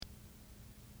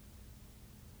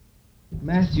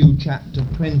Matthew chapter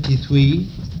 23,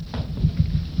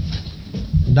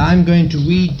 and I'm going to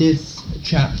read this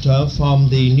chapter from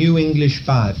the New English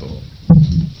Bible.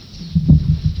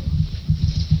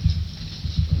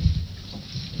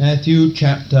 Matthew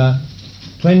chapter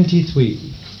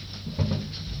 23.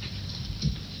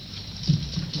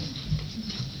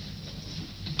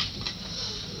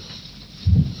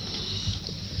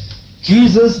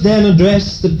 Jesus then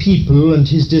addressed the people and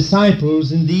his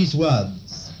disciples in these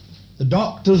words: "The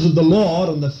doctors of the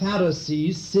law and the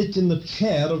Pharisees sit in the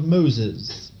chair of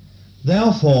Moses.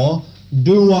 Therefore,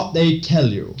 do what they tell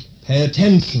you. Pay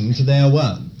attention to their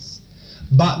words,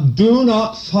 but do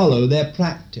not follow their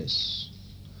practice.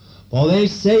 For they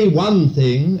say one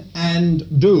thing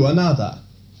and do another.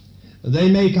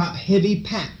 They make up heavy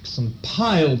packs and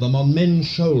pile them on men's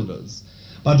shoulders,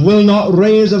 but will not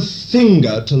raise a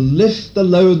finger to lift the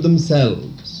load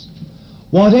themselves.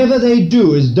 Whatever they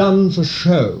do is done for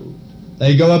show.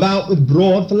 They go about with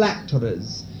broad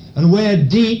phylacteries and wear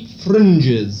deep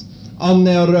fringes on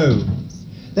their robes.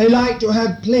 They like to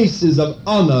have places of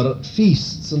honor at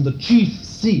feasts and the chief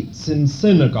seats in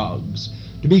synagogues,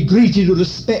 to be greeted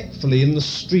respectfully in the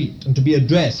street and to be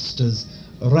addressed as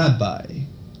Rabbi.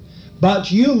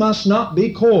 But you must not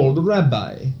be called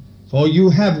Rabbi, for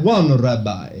you have one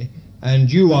Rabbi,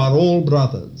 and you are all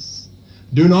brothers.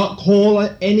 Do not call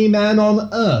any man on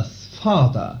earth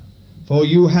Father, for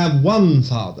you have one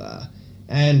Father,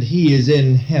 and he is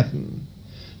in heaven.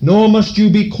 Nor must you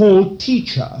be called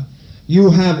teacher. You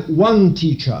have one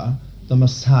teacher, the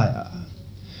Messiah.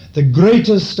 The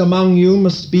greatest among you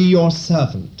must be your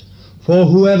servant, for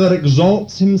whoever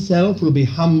exalts himself will be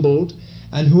humbled,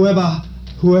 and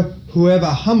whoever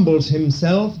humbles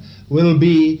himself will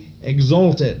be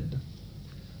exalted.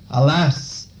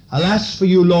 Alas, alas for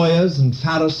you lawyers and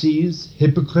Pharisees,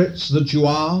 hypocrites that you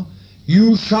are!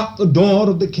 You shut the door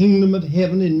of the kingdom of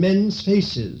heaven in men's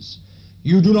faces.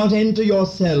 You do not enter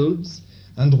yourselves,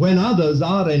 and when others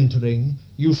are entering,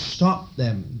 you stop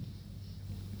them.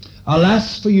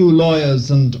 Alas for you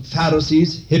lawyers and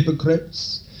Pharisees,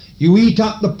 hypocrites! You eat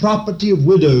up the property of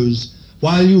widows,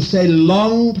 while you say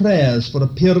long prayers for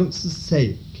appearance's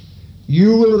sake.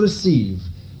 You will receive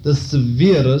the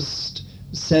severest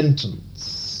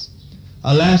sentence.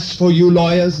 Alas for you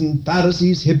lawyers and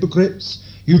Pharisees, hypocrites!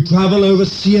 You travel over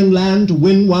sea and land to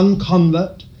win one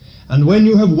convert, and when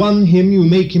you have won him, you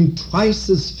make him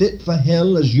twice as fit for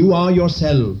hell as you are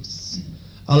yourselves.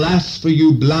 Alas for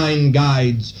you blind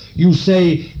guides! You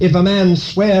say, if a man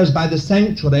swears by the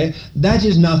sanctuary, that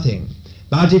is nothing.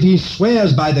 But if he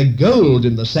swears by the gold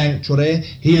in the sanctuary,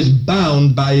 he is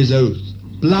bound by his oath.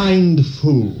 Blind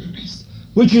fools!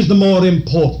 Which is the more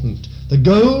important, the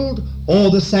gold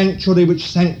or the sanctuary which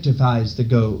sanctifies the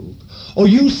gold? Or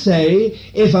you say,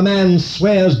 if a man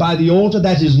swears by the altar,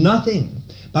 that is nothing.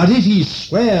 But if he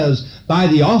swears by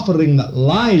the offering that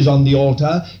lies on the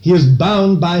altar, he is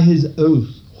bound by his oath.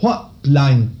 What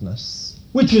blindness!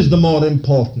 Which is the more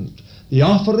important, the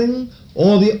offering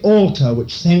or the altar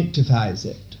which sanctifies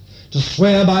it? To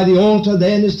swear by the altar,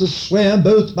 then, is to swear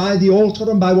both by the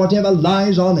altar and by whatever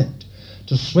lies on it.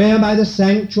 To swear by the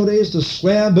sanctuary is to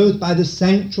swear both by the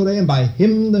sanctuary and by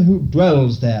him who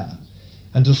dwells there.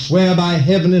 And to swear by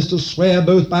heaven is to swear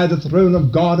both by the throne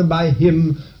of God and by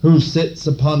him who sits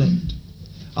upon it.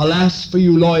 Alas for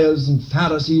you lawyers and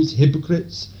Pharisees,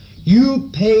 hypocrites! You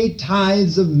pay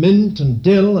tithes of mint and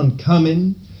dill and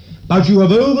cumin, but you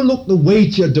have overlooked the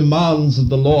weightier demands of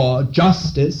the law,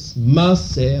 justice,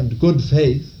 mercy, and good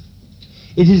faith.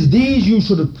 It is these you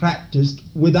should have practiced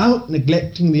without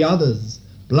neglecting the others.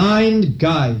 Blind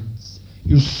guides!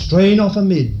 You strain off a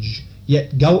midge,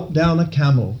 yet gulp down a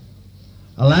camel.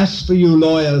 Alas for you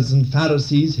lawyers and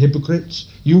Pharisees, hypocrites!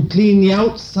 You clean the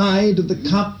outside of the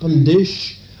cup and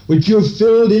dish, which you have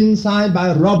filled inside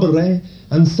by robbery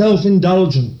and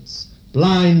self-indulgence.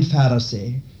 Blind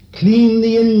Pharisee! Clean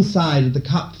the inside of the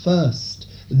cup first,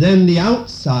 then the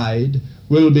outside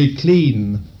will be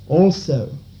clean also.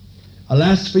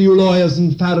 Alas for you lawyers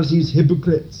and Pharisees,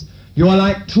 hypocrites! You are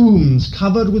like tombs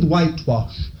covered with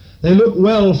whitewash. They look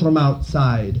well from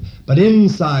outside, but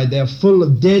inside they are full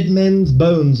of dead men's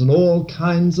bones and all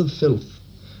kinds of filth.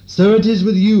 So it is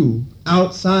with you.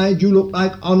 Outside you look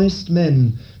like honest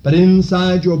men, but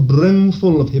inside you are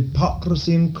brimful of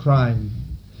hypocrisy and crime.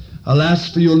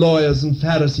 Alas for you lawyers and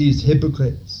Pharisees,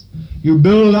 hypocrites! You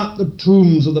build up the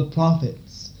tombs of the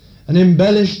prophets and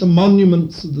embellish the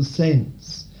monuments of the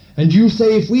saints. And you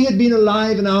say, if we had been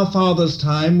alive in our fathers'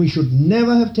 time, we should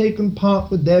never have taken part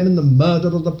with them in the murder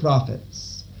of the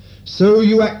prophets. So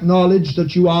you acknowledge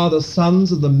that you are the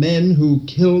sons of the men who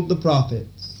killed the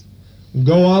prophets.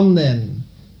 Go on then,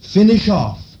 finish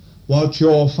off what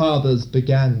your fathers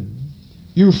began.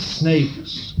 You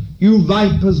snakes, you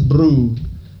vipers' brood,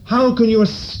 how can you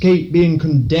escape being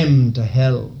condemned to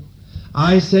hell?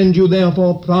 I send you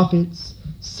therefore prophets,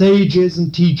 sages,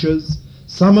 and teachers.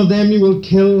 Some of them you will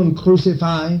kill and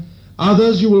crucify,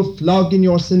 others you will flog in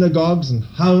your synagogues and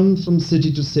hound from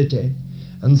city to city.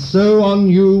 And so on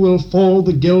you will fall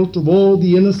the guilt of all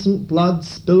the innocent blood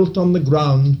spilt on the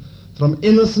ground, from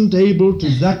innocent Abel to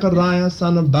Zechariah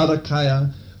son of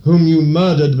Barachiah, whom you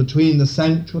murdered between the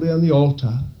sanctuary and the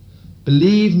altar.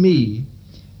 Believe me,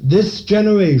 this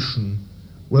generation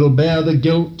will bear the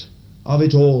guilt of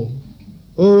it all.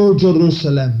 O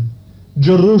Jerusalem,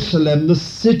 Jerusalem, the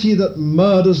city that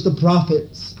murders the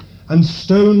prophets and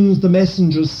stones the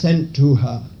messengers sent to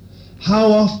her.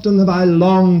 How often have I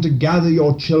longed to gather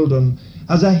your children,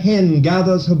 as a hen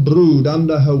gathers her brood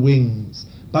under her wings,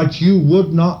 but you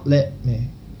would not let me.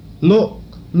 Look,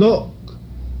 look,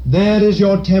 there is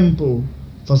your temple,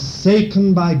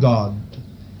 forsaken by God,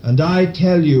 and I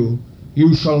tell you,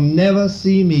 you shall never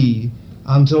see me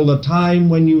until the time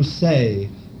when you say,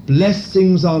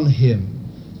 blessings on him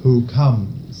who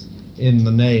comes in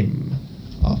the name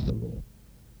of the Lord.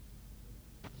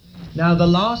 Now, the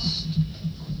last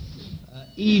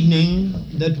evening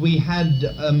that we had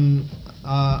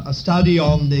a study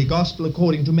on the Gospel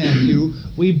according to Matthew,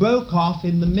 we broke off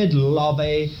in the middle of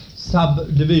a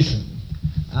subdivision.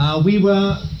 We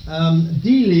were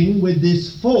dealing with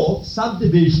this fourth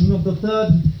subdivision of the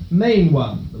third main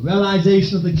one, the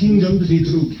realization of the kingdom to be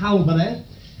through Calvary,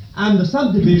 and the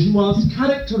subdivision was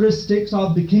characteristics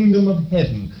of the kingdom of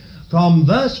heaven, from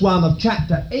verse 1 of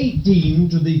chapter 18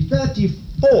 to the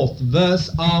 34th verse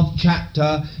of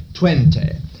chapter 20.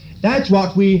 That's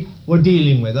what we were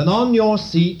dealing with. And on your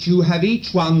seat you have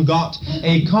each one got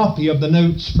a copy of the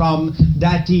notes from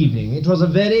that evening. It was a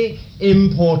very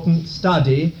important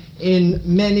study in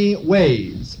many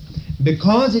ways,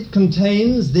 because it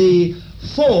contains the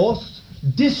fourth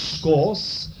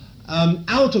discourse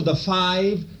out of the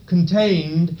five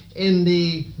contained in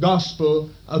the Gospel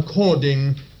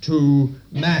according to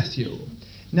Matthew.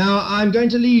 Now, I'm going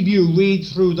to leave you read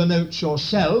through the notes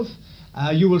yourself.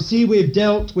 You will see we've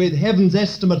dealt with heaven's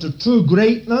estimate of true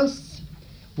greatness,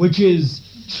 which is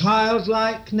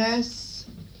childlikeness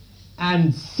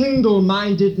and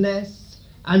single-mindedness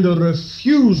and a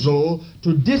refusal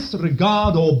to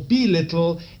disregard or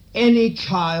belittle any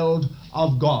child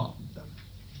of God.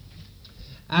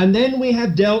 And then we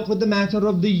have dealt with the matter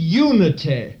of the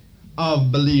unity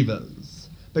of believers,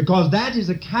 because that is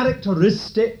a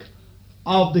characteristic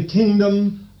of the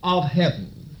kingdom of heaven.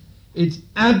 It's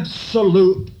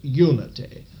absolute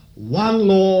unity. One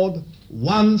Lord,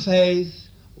 one faith,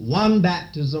 one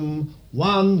baptism,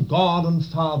 one God and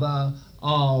Father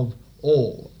of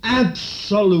all.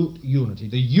 Absolute unity.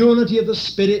 The unity of the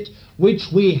Spirit,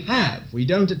 which we have. We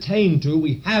don't attain to,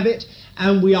 we have it,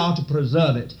 and we are to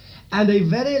preserve it. And a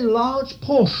very large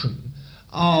portion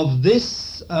of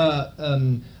this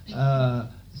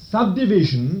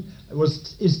subdivision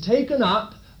is taken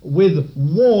up with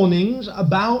warnings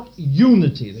about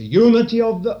unity, the unity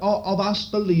of us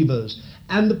believers,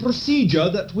 and the procedure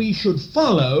that we should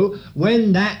follow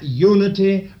when that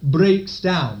unity breaks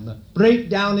down, the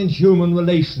breakdown in human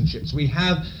relationships. We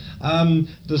have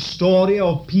the story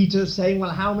of Peter saying,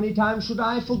 well, how many times should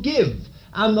I forgive?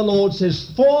 And the Lord says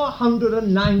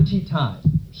 490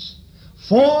 times.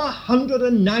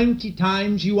 490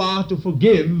 times you are to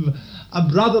forgive a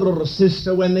brother or a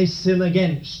sister when they sin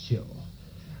against you,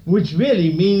 which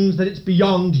really means that it's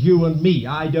beyond you and me.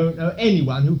 I don't know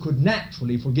anyone who could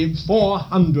naturally forgive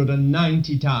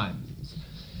 490 times.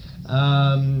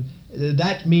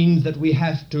 That means that we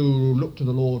have to look to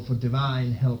the Lord for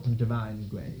divine help and divine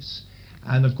grace.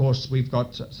 And of course we've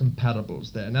got some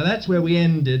parables there. Now that's where we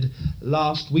ended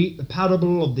last week, the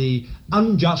parable of the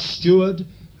unjust steward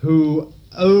who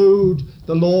owed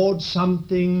the Lord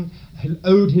something,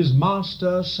 owed his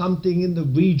master something in the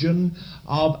region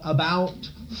of about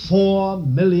 £4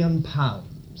 million.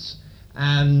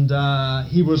 And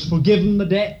he was forgiven the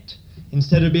debt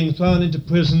instead of being thrown into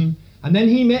prison. And then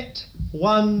he met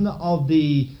one of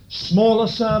the smaller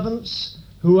servants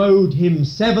who owed him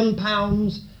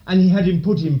 £7, and he had him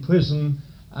put in prison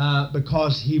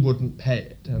because he wouldn't pay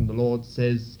it. And the Lord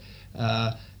says,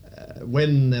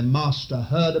 when the master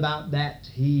heard about that,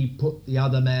 he put the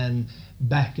other man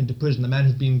back into prison. The man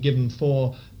who'd been given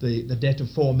for the debt of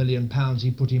 £4 million,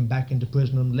 he put him back into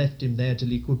prison and left him there till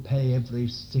he could pay every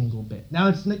single bit. Now,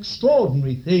 it's an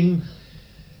extraordinary thing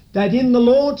that in the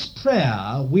Lord's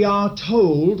Prayer we are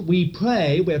told, we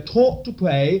pray, we're taught to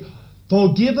pray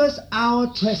Forgive us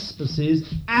our trespasses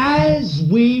as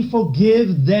we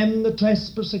forgive them that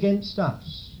trespass against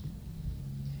us.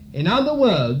 In other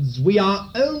words, we are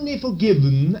only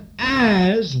forgiven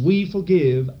as we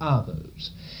forgive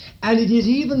others. And it is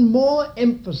even more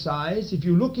emphasized, if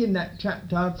you look in that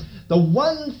chapter, the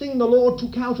one thing the Lord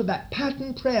took out of that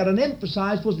pattern prayer and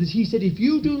emphasized was that he said, if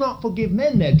you do not forgive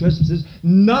men their trespasses,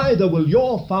 neither will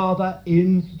your Father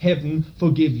in heaven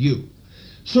forgive you.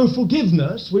 So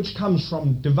forgiveness, which comes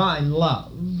from divine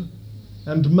love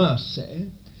and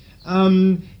mercy,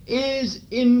 is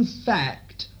in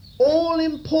fact all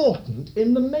important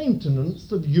in the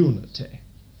maintenance of unity.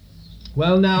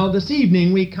 Well, now, this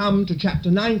evening we come to chapter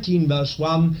 19, verse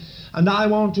 1, and I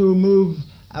want to move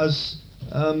as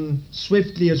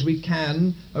swiftly as we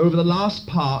can over the last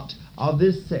part of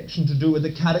this section to do with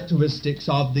the characteristics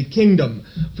of the kingdom.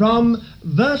 From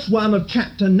verse 1 of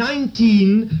chapter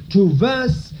 19 to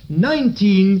verse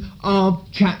 19 of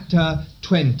chapter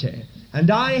 20. And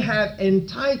I have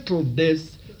entitled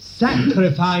this,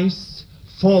 Sacrifice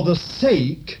for the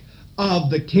Sake of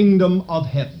the Kingdom of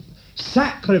Heaven.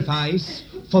 Sacrifice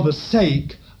for the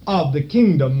sake of the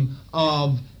kingdom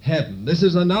of heaven. This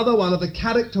is another one of the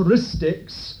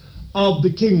characteristics of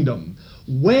the kingdom,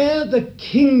 where the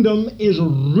kingdom is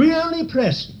really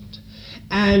present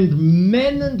and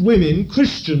men and women,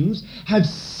 Christians, have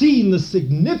seen the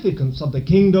significance of the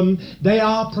kingdom. They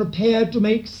are prepared to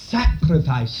make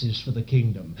sacrifices for the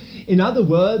kingdom. In other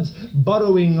words,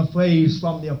 borrowing a phrase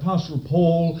from the Apostle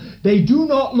Paul, they do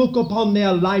not look upon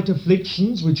their light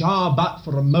afflictions, which are but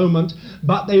for a moment,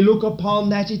 but they look upon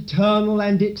that eternal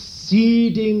and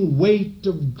exceeding weight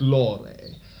of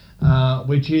glory,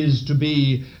 which is to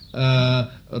be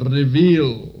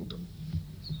revealed.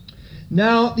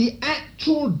 Now, the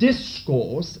actual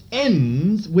discourse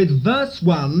ends with verse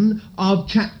 1 of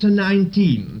chapter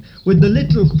 19, with the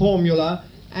little formula,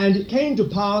 and it came to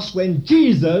pass when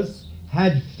Jesus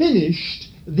had finished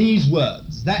these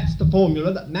words. That's the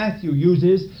formula that Matthew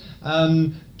uses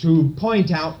to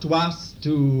point out to us,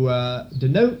 to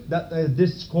denote that the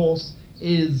discourse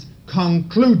is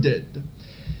concluded.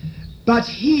 But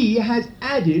he has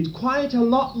added quite a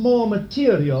lot more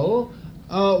material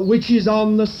which is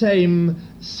on the same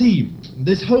theme.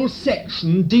 This whole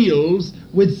section deals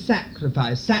with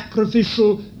sacrifice,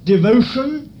 sacrificial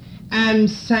devotion and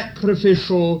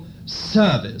sacrificial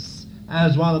service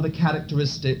as one of the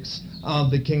characteristics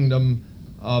of the kingdom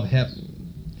of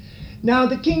heaven. Now,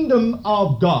 the kingdom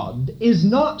of God is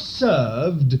not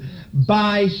served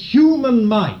by human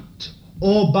might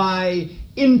or by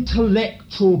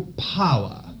intellectual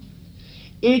power.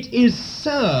 It is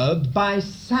served by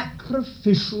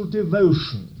sacrificial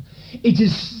devotion. It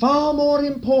is far more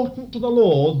important to the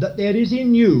Lord that there is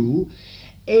in you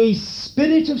a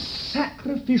spirit of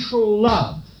sacrificial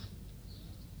love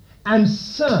and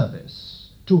service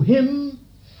to Him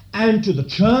and to the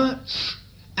church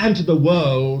and to the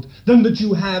world than that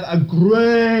you have a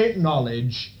great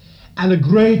knowledge and a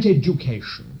great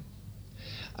education.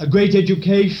 A great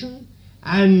education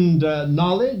and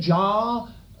knowledge are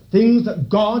things that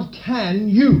God can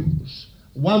use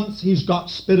once He's got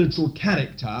spiritual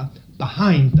character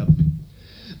behind them.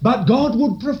 But God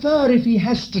would prefer, if He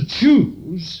has to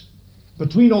choose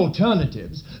between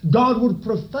alternatives, God would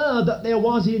prefer that there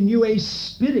was in you a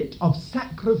spirit of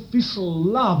sacrificial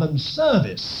love and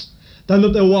service than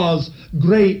that there was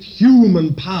great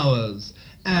human powers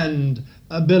and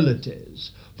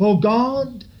abilities. For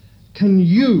God can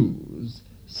use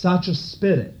such a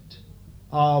spirit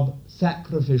of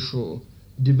sacrificial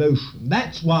devotion.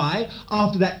 That's why,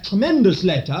 after that tremendous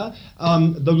letter,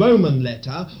 the Roman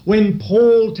letter, when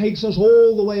Paul takes us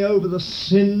all the way over the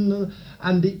sin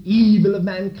and the evil of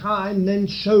mankind, and then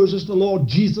shows us the Lord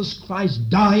Jesus Christ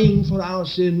dying for our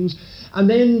sins, and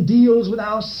then deals with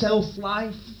our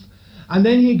self-life, and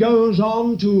then he goes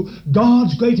on to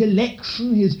God's great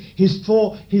election,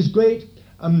 his great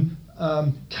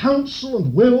counsel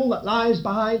and will that lies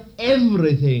behind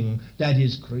everything that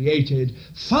is created.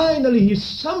 Finally, he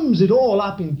sums it all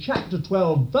up in chapter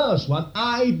 12, verse 1.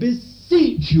 I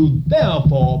beseech you,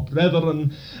 therefore,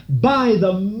 brethren, by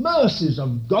the mercies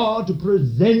of God, to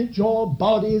present your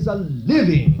bodies a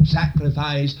living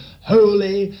sacrifice,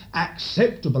 holy,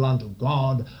 acceptable unto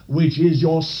God, which is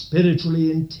your spiritually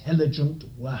intelligent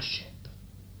worship.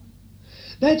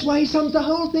 That's why he sums the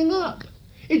whole thing up.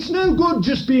 It's no good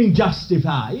just being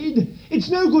justified. It's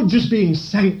no good just being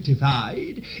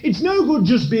sanctified. It's no good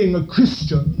just being a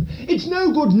Christian. It's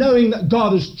no good knowing that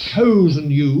God has chosen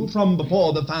you from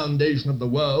before the foundation of the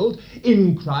world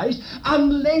in Christ,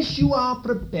 unless you are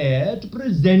prepared to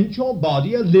present your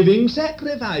body a living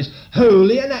sacrifice,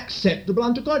 holy and acceptable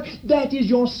unto God. That is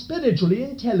your spiritually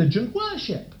intelligent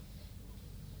worship.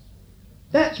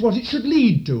 That's what it should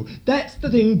lead to. That's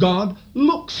the thing God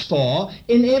looks for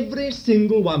in every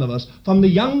single one of us, from the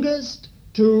youngest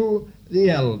to the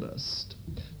eldest.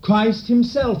 Christ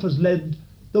himself has led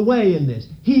the way in this.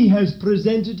 He has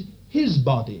presented his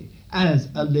body as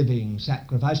a living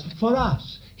sacrifice for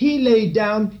us. He laid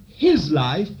down his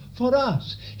life for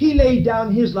us. He laid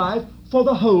down his life for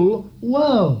the whole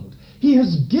world. He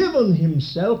has given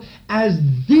himself as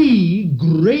the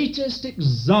greatest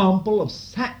example of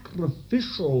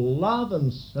sacrificial love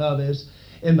and service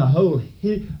in the whole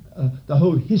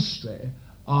history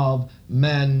of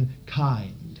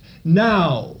mankind.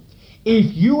 Now,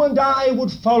 if you and I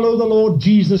would follow the Lord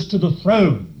Jesus to the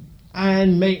throne,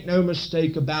 and make no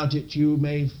mistake about it, you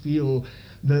may feel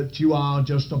that you are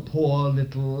just a poor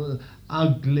little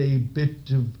ugly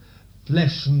bit of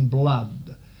flesh and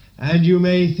blood, and you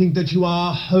may think that you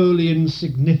are wholly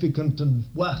insignificant and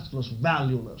worthless,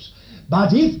 valueless.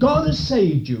 But if God has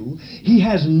saved you, he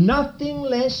has nothing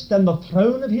less than the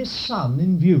throne of his Son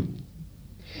in view.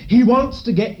 He wants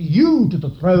to get you to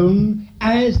the throne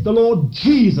as the Lord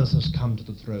Jesus has come to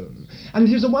the throne. And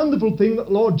it is a wonderful thing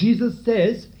that Lord Jesus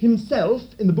says himself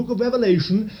in the book of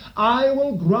Revelation, I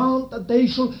will grant that they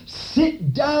shall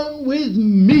sit down with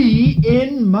me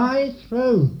in my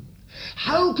throne.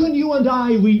 How can you and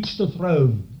I reach the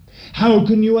throne? How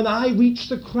can you and I reach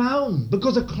the crown?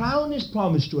 Because a crown is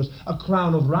promised to us, a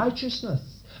crown of righteousness,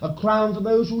 a crown for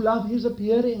those who love his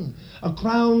appearing, a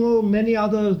crown, or many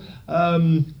other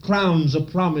crowns are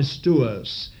promised to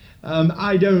us.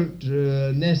 I don't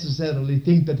necessarily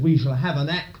think that we shall have an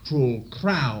actual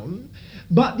crown,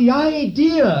 but the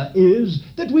idea is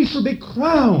that we shall be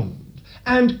crowned,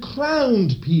 and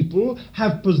crowned people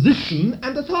have position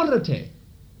and authority.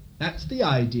 That's the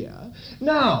idea.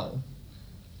 Now,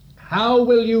 how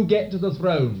will you get to the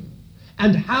throne?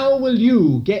 And how will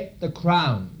you get the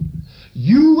crown?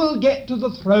 You will get to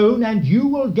the throne and you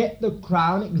will get the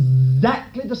crown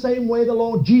exactly the same way the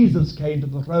Lord Jesus came to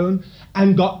the throne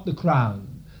and got the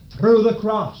crown, through the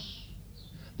cross.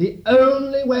 The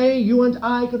only way you and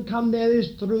I can come there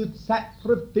is through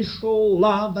sacrificial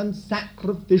love and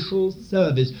sacrificial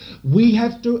service. We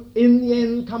have to, in the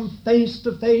end, come face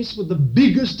to face with the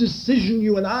biggest decision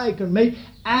you and I can make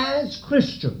as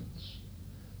Christians.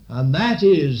 And that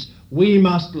is, we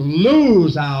must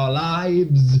lose our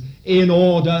lives in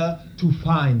order to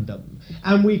find them.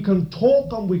 And we can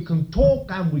talk and we can talk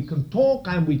and we can talk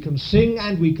and we can sing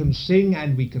and we can sing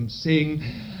and we can sing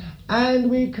and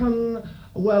we can...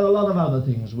 well, a lot of other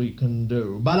things we can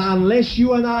do. But unless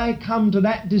you and I come to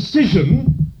that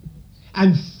decision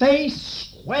and face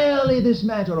squarely this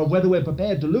matter of whether we're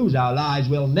prepared to lose our lives,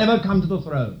 we'll never come to the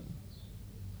throne.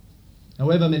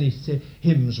 However many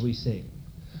hymns we sing,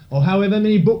 or however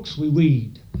many books we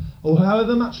read, or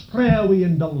however much prayer we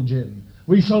indulge in,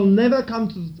 we shall never come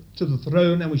to the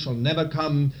throne, and we shall never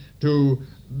come to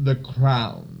the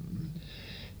crown.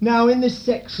 Now, in this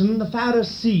section, the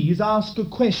Pharisees ask a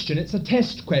question. It's a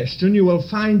test question. You will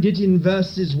find it in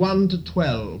verses 1 to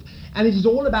 12. And it is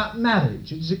all about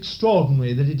marriage. It is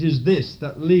extraordinary that it is this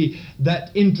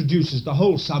that introduces the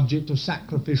whole subject of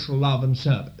sacrificial love and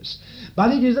service.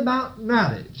 But it is about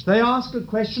marriage. They ask a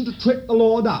question to trip the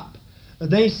Lord up.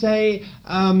 They say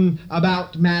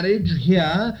about marriage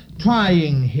here,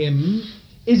 trying him,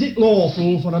 is it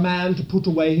lawful for a man to put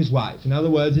away his wife? In other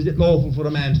words, is it lawful for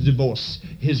a man to divorce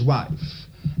his wife?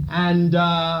 And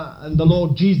the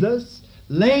Lord Jesus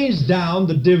lays down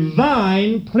the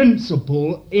divine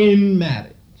principle in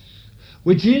marriage,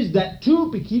 which is that two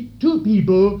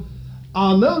people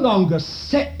are no longer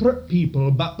separate people,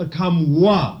 but become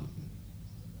one.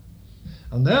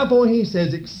 And therefore he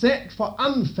says, except for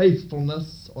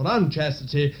unfaithfulness or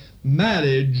unchastity,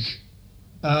 marriage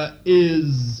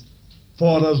is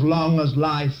for as long as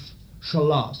life shall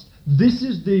last. This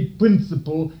is the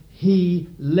principle he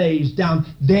lays down.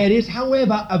 There is,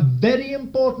 however, a very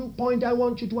important point I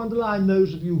want you to underline,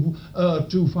 those of you who are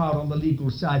too far on the legal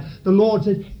side. The Lord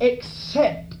said,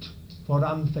 except for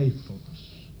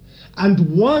unfaithfulness.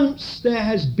 And once there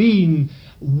has been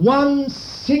one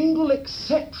single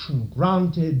exception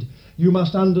granted, you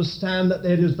must understand that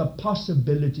there is the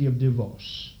possibility of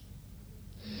divorce.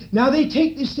 Now they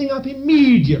take this thing up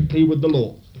immediately with the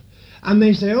Lord. And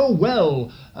they say, oh,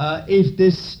 well, if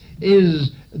this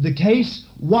is the case,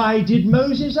 why did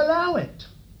Moses allow it?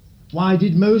 Why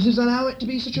did Moses allow it to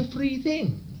be such a free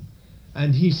thing?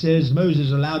 And he says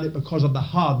Moses allowed it because of the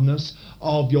hardness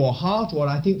of your heart, or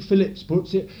I think Phillips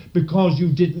puts it, because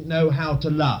you didn't know how to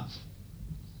love.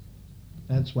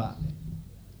 That's why.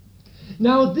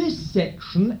 Now this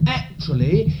section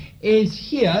actually is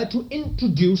here to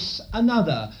introduce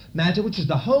another matter, which is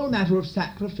the whole matter of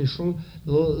sacrificial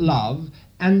love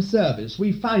and service.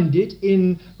 We find it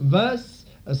in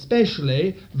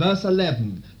especially verse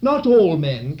 11. Not all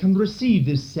men can receive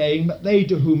this saying, but they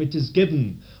to whom it is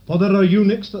given. For there are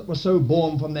eunuchs that were so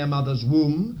born from their mother's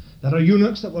womb, there are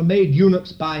eunuchs that were made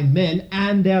eunuchs by men,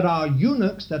 and there are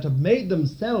eunuchs that have made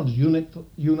themselves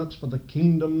eunuchs for the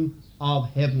kingdom of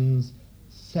heaven's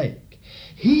sake.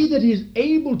 He that is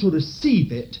able to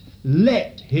receive it,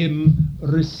 let him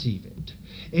receive it.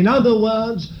 In other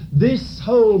words, this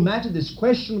whole matter, this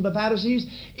question of the Pharisees,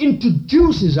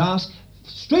 introduces us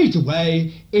straight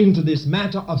away into this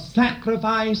matter of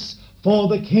sacrifice for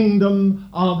the kingdom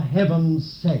of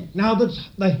heaven's sake. Now,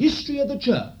 the history of the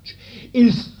church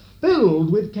is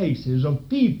filled with cases of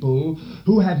people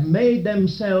who have made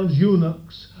themselves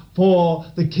eunuchs for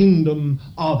the kingdom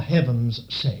of heaven's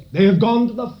sake. They have gone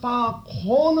to the far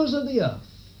corners of the earth,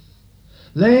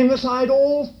 laying aside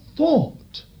all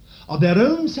thought of their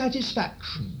own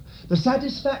satisfaction, the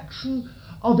satisfaction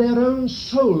of their own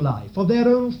soul life, of their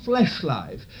own flesh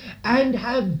life, and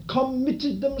have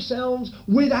committed themselves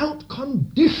without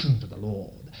condition to the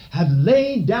Lord, have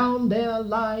laid down their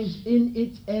lives in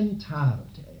its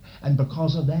entirety. And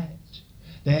because of that,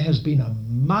 there has been a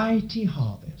mighty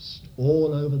harvest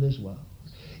all over this world.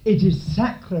 It is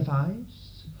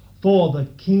sacrifice for the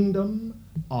kingdom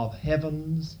of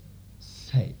heaven's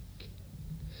sake.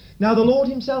 Now, the Lord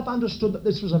himself understood that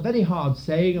this was a very hard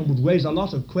saying and would raise a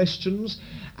lot of questions,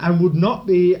 and would not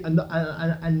be,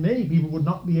 and many people would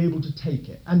not be able to take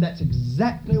it. And that's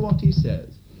exactly what he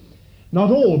says.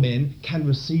 Not all men can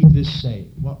receive this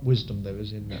saying. What wisdom there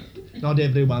is in that. Not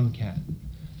everyone can.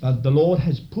 But the Lord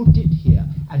has put it here,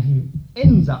 and he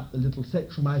ends up the little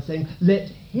section by saying, let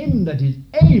him that is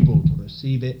able to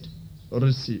receive it,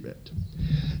 receive it.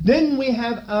 Then we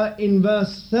have in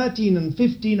verse 13 and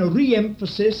 15 a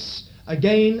re-emphasis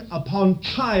again upon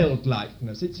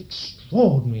childlikeness. It's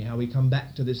extraordinary how we come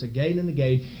back to this again and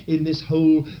again in this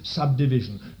whole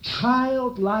subdivision.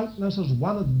 Childlikeness is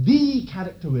one of the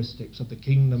characteristics of the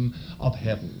kingdom of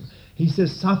heaven. He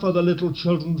says, suffer the little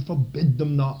children, forbid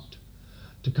them not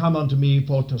to come unto me,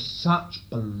 for to such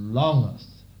belongeth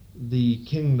the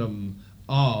kingdom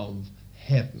of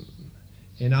heaven.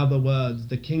 In other words,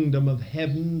 the kingdom of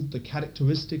heaven, the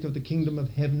characteristic of the kingdom of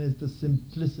heaven is the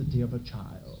simplicity of a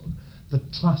child, the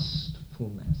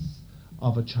trustfulness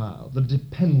of a child, the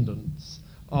dependence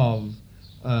of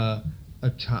a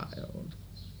child.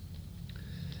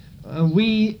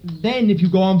 We then, if you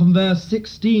go on from verse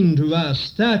 16 to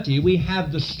verse 30, we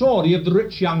have the story of the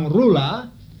rich young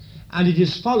ruler, and it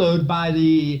is followed by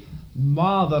the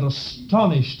rather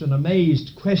astonished and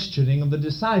amazed questioning of the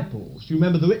disciples. You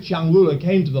remember the rich young ruler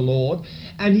came to the Lord,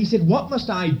 and he said, what must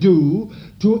I do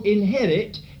to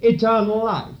inherit eternal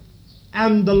life?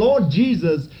 And the Lord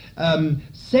Jesus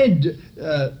said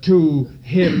to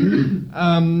him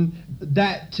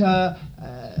that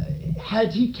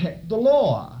had he kept the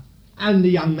law? And the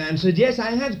young man said, yes,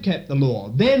 I have kept the law.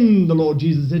 Then the Lord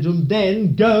Jesus said to him,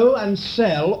 then go and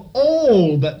sell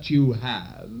all that you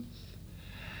have,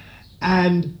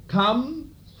 and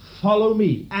come, follow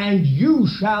me, and you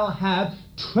shall have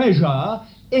treasure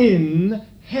in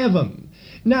heaven.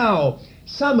 Now,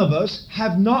 some of us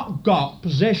have not got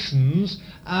possessions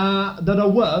that are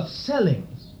worth selling.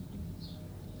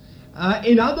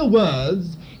 In other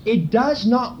words, it does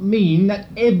not mean that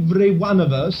every one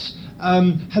of us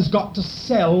has got to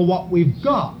sell what we've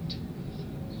got.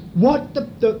 What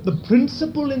the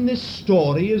principle in this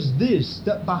story is this,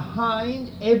 that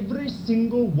behind every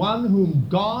single one whom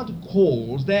God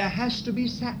calls, there has to be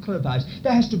sacrifice.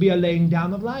 There has to be a laying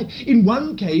down of life. In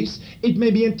one case, it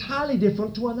may be entirely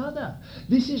different to another.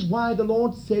 This is why the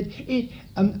Lord said it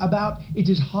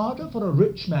is harder for a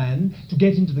rich man to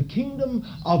get into the kingdom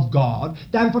of God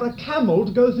than for a camel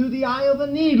to go through the eye of a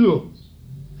needle.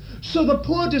 So the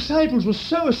poor disciples were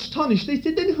so astonished, they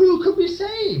said, then who could be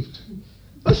saved?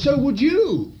 Well, so would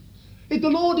you. If the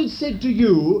Lord had said to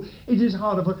you, it is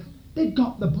harder for... They'd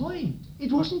got the point.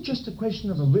 It wasn't just a question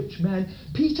of a rich man.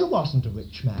 Peter wasn't a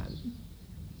rich man.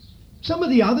 Some of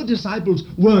the other disciples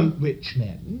weren't rich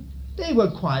men. They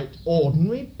were quite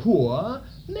ordinary, poor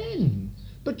men.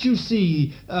 But you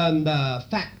see, the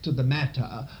fact of the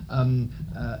matter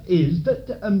is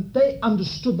that they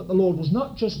understood that the Lord was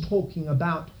not just talking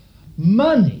about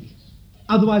money.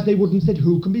 Otherwise they wouldn't have said,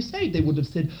 who can be saved? They would have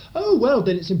said, oh, well,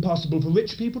 then it's impossible for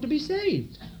rich people to be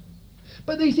saved.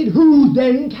 But they said, who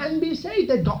then can be saved?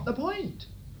 They got the point.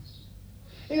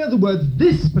 In other words,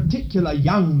 this particular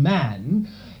young man,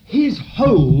 his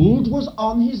hold was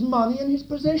on his money and his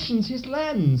possessions, his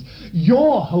lands.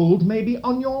 Your hold may be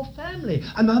on your family.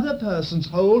 Another person's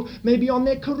hold may be on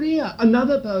their career.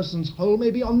 Another person's hold may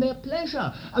be on their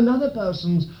pleasure. Another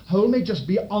person's hold may just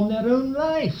be on their own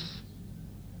life.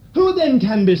 Who then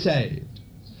can be saved?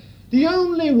 The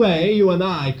only way you and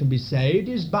I can be saved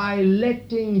is by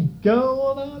letting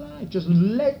go of our life, just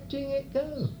letting it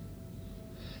go.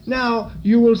 Now,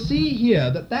 you will see here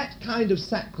that that kind of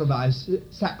sacrifice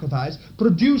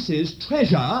produces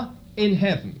treasure in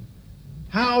heaven.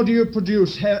 How do you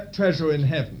produce treasure in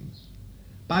heaven?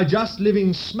 By just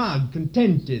living smug,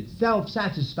 contented,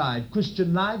 self-satisfied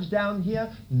Christian lives down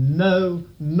here? No,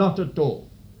 not at all.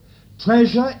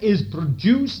 Treasure is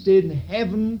produced in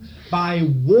heaven by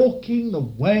walking the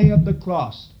way of the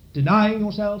cross, denying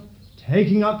yourself,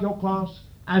 taking up your cross,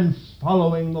 and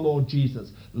following the Lord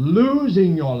Jesus.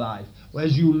 Losing your life.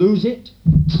 As you lose it,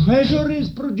 treasure is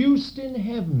produced in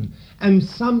heaven, and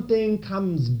something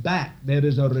comes back. There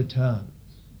is a return.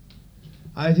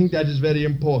 I think that is very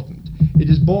important. It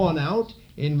is borne out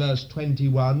in verse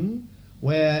 21,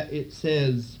 where it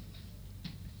says,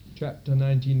 chapter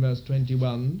 19, verse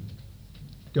 21,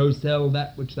 go sell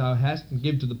that which thou hast, and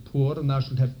give to the poor, and thou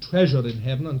shalt have treasure in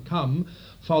heaven, and come,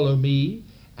 follow me.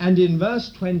 And in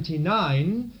verse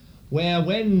 29, where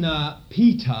when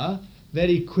Peter,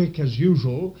 very quick as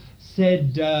usual,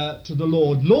 said to the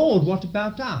Lord, Lord, what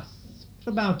about us?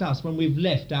 What about us when we've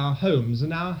left our homes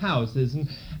and our houses?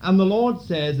 And the Lord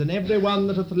says, and every one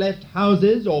that hath left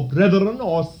houses, or brethren,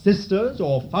 or sisters,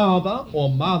 or father, or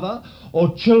mother,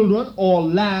 or children, or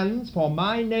lands, for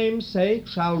my name's sake,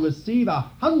 shall receive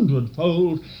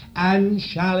 100-fold, and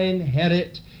shall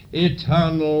inherit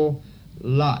eternal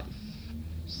life.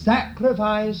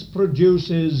 Sacrifice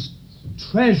produces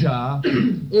treasure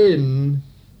in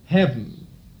heaven.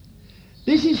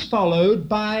 This is followed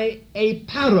by a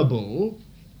parable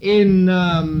in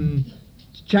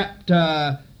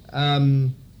chapter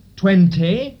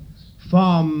 20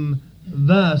 from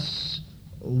verse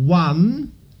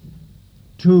 1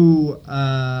 to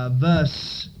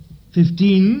verse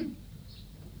 15.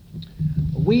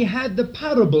 We had the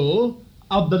parable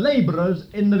of the labourers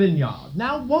in the vineyard.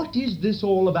 Now, what is this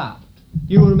all about?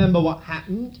 You remember what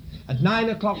happened? At 9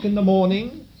 o'clock in the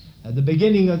morning, at the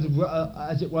beginning of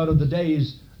as it were, of the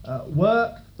day's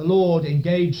work, the Lord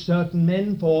engaged certain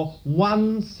men for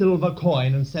 1 silver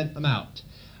coin and sent them out.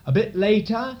 A bit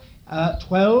later,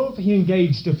 12, he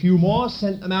engaged a few more,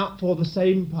 sent them out for the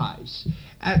same price.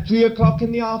 At 3 o'clock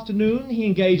in the afternoon, he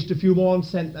engaged a few more and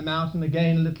sent them out, and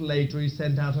again a little later he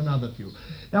sent out another few.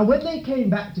 Now when they came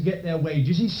back to get their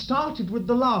wages, he started with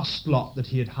the last lot that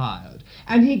he had hired,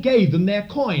 and he gave them their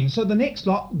coin. So the next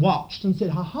lot watched and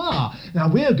said, ha,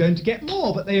 now we're going to get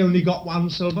more, but they only got 1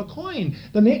 silver coin.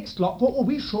 The next lot thought, well,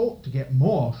 we're short to get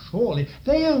more, surely.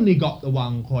 They only got the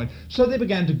 1 coin. So they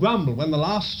began to grumble when the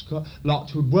last lot,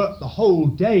 who'd worked the whole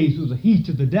day through the heat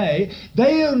of the day,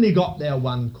 they only got their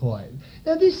 1 coin.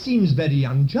 Now this seems very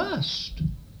unjust,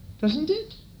 doesn't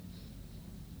it?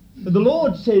 But the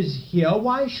Lord says here,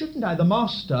 why shouldn't I? The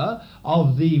master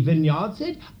of the vineyard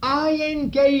said, I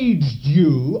engaged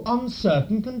you on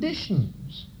certain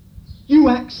conditions. You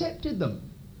accepted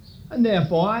them, and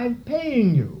therefore I'm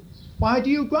paying you. Why do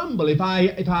you grumble? If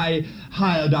I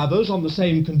hired others on the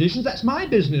same conditions, that's my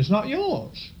business, not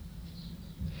yours.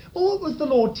 Well, what was the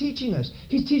Lord teaching us?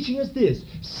 He's teaching us this.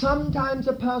 Sometimes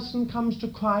a person comes to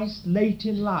Christ late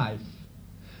in life.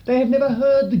 They have never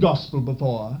heard the gospel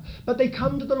before, but they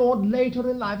come to the Lord later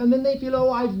in life, and then they feel,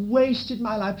 oh, I've wasted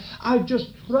my life. I've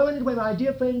just thrown it away. My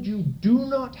dear friend, you do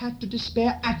not have to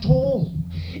despair at all.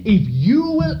 If you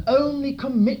will only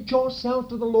commit yourself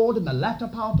to the Lord in the latter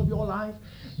part of your life,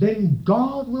 then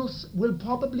God will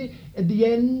probably, at the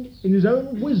end, in his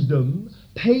own wisdom,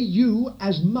 pay you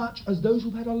as much as those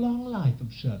who've had a long life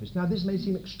of service. Now, this may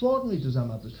seem extraordinary to some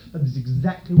others, but this is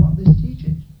exactly what this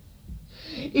teaches.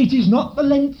 It is not the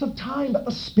length of time, but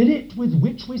the spirit with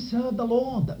which we serve the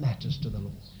Lord that matters to the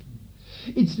Lord.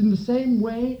 It's in the same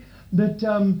way that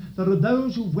there are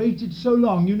those who waited so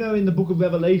long. You know, in the book of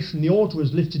Revelation, the altar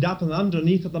is lifted up, and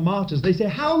underneath are the martyrs. They say,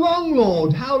 how long,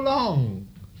 Lord? How long?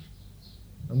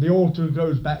 And the altar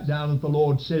goes back down, and the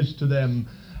Lord says to them,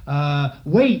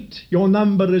 wait, your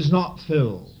number is not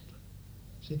filled.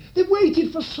 See, they've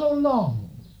waited for so long,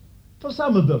 for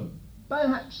some of them.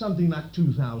 Perhaps something like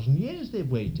 2,000 years they've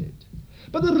waited.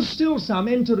 But there are still some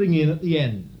entering in at the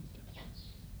end.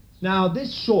 Now,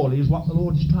 this surely is what the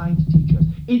Lord is trying to teach us.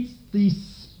 It's the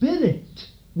spirit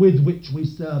with which we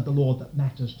serve the Lord that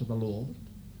matters to the Lord.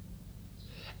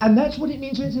 And that's what it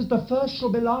means when it says the first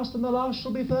shall be last and the last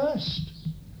shall be first.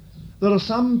 There are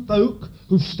some folk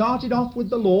who've started off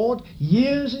with the Lord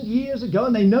years and years ago,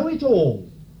 and they know it all.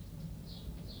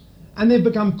 And they've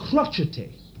become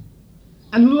crotchety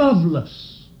and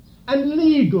loveless and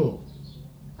legal.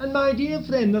 And my dear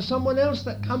friend, there's someone else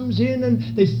that comes in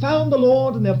and they've found the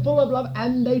Lord and they're full of love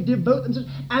and they devote themselves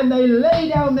and they lay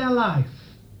down their life.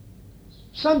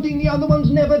 Something the other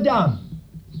one's never done.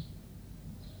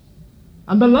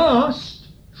 And the last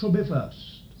shall be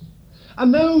first.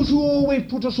 And those who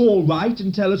always put us all right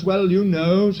and tell us, well, you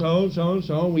know,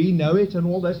 so, we know it and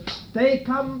all this, they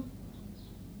come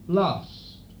last.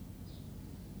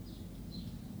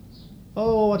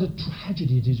 Oh, what a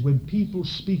tragedy it is when people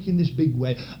speak in this big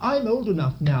way. I'm old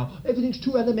enough now. Everything's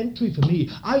too elementary for me.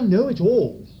 I know it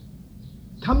all.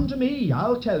 Come to me,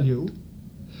 I'll tell you.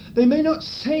 They may not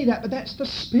say that, but that's the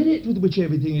spirit with which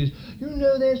everything is. You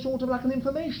know, they're sort of like an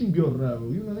information bureau.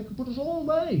 You know, they can put us all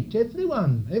right.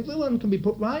 Everyone can be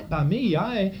put right by me.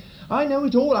 I know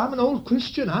it all. I'm an old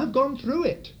Christian. I've gone through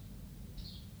it.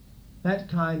 That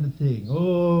kind of thing.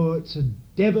 Oh, it's a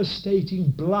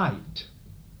devastating blight.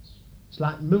 It's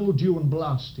like mildew and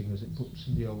blasting, as it puts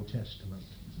in the Old Testament.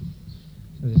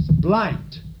 It's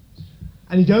blight.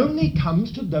 And it only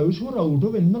comes to those who are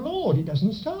older in the Lord. It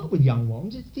doesn't start with young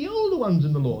ones. It's the older ones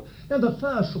in the Lord. Now, the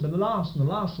first shall be the last, and the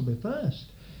last shall be first.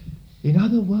 In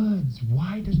other words,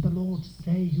 why does the Lord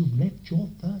say you've left your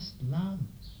first love?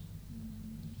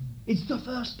 It's the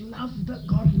first love that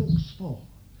God looks for.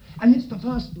 And it's the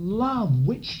first love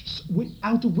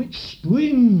out of which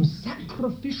springs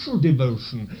sacrificial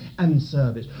devotion and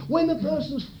service. When a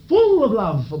person's full of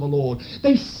love for the Lord,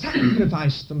 they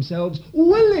sacrifice themselves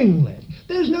willingly.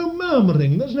 There's no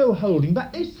murmuring, there's no holding,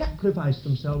 but they sacrifice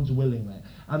themselves willingly.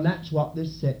 And that's what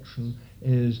this section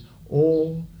is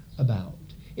all about.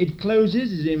 It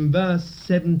closes in verse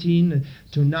 17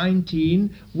 to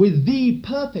 19 with the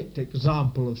perfect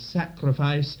example of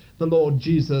sacrifice, the Lord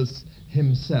Jesus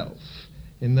himself,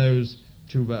 in those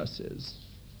two verses.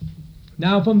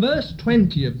 Now, from verse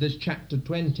 20 of this chapter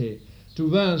 20 to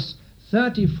verse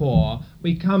 34,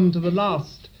 we come to the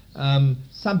last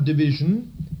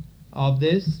subdivision of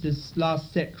this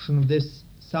last section of this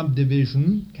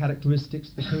subdivision, characteristics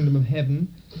of the kingdom of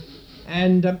heaven.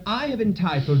 And I have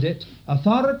entitled it,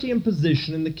 Authority and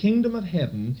Position in the Kingdom of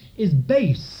Heaven is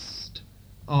Based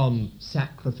on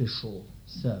Sacrificial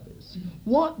Service.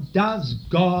 What does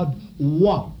God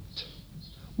want?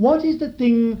 What is the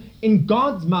thing in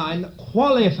God's mind that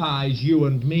qualifies you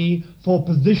and me for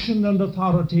position and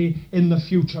authority in the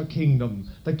future kingdom,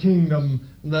 the kingdom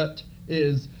that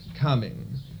is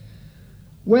coming?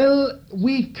 Well,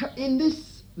 in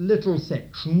this little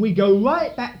section, we go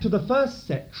right back to the first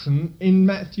section in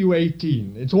Matthew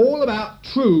 18. It's all about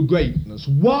true greatness.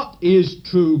 What is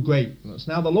true greatness?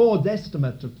 Now, the Lord's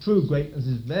estimate of true greatness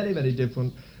is very, very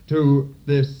different to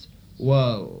this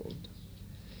world.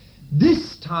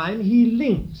 This time he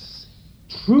links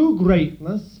true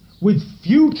greatness with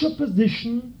future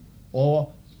position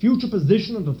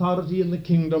and authority in the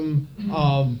kingdom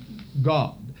of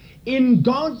God. In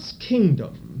God's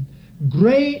kingdom,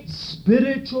 great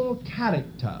spiritual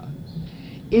character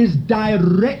is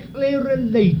directly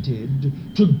related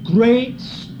to great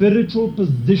spiritual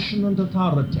position and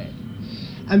authority.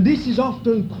 And this is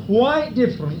often quite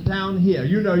different down here.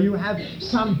 You know, you have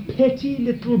some petty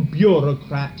little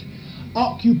bureaucrat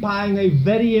occupying a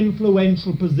very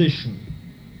influential position.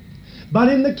 But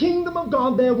in the kingdom of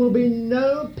God, there will be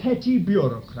no petty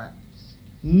bureaucrats.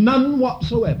 None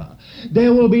whatsoever.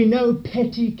 There will be no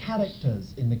petty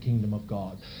characters in the kingdom of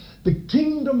God. The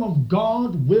kingdom of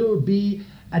God will be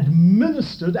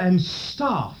administered and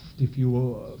staffed, if you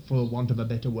will, for want of a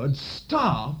better word,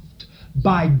 staffed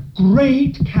by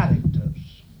great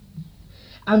characters.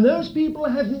 And those people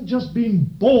haven't just been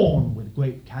born with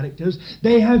great characters,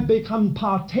 they have become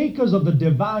partakers of the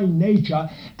divine nature,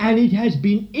 and it has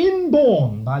been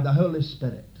inborn by the Holy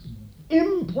Spirit,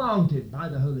 implanted by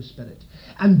the Holy Spirit.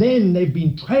 And then they've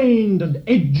been trained and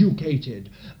educated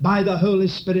by the Holy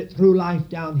Spirit through life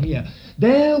down here.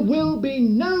 There will be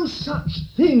no such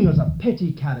thing as a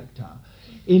petty character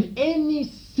in any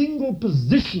single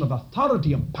position of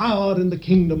authority and power in the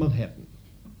kingdom of heaven.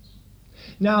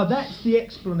 Now, that's the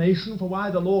explanation for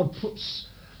why the Lord puts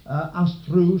us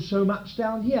through so much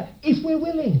down here, if we're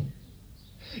willing.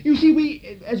 You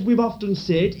see, as we've often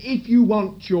said, if you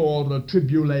want your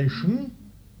tribulation,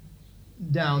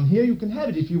 down here, you can have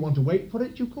it. If you want to wait for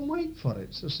it, you can wait for it.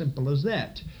 It's as simple as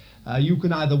that. You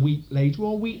can either weep later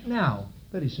or weep now.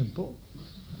 Very simple.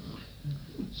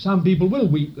 Some people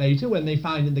will weep later when they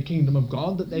find in the kingdom of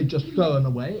God that they've just thrown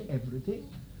away everything.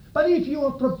 But if you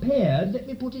are prepared, let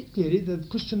me put it clearly, the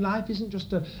Christian life isn't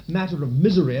just a matter of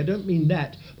misery. I don't mean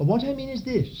that. But what I mean is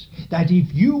this, that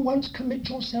if you once commit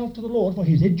yourself to the Lord for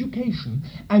his education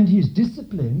and his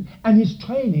discipline and his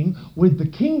training with the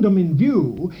kingdom in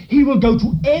view, he will go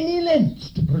to any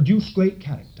lengths to produce great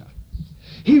character.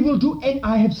 He will do any,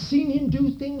 I have seen him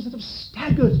do things that have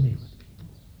staggered me with people.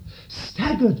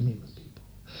 Staggered me with people.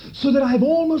 So that I've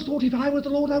almost thought if I were the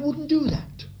Lord I wouldn't do that.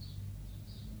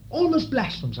 Almost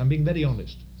blasphemous, I'm being very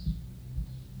honest.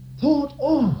 Thought,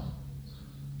 oh,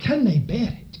 can they bear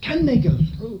it? Can they go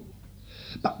through?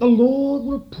 But the Lord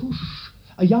will push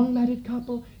a young married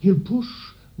couple. He'll push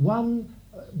one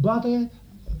brother,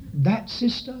 that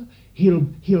sister. He'll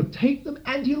take them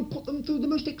and he'll put them through the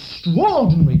most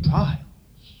extraordinary trials,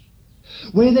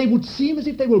 where they would seem as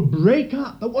if they will break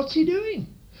up. But what's he doing?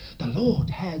 The Lord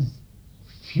has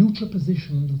future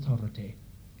position and authority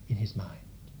in his mind.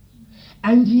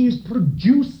 And he is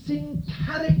producing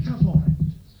character for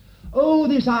it. Oh,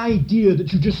 this idea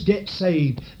that you just get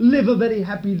saved, live a very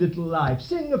happy little life,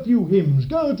 sing a few hymns,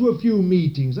 go to a few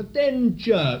meetings, attend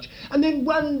church, and then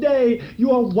one day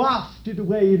you are wafted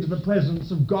away into the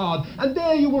presence of God, and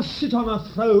there you will sit on a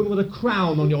throne with a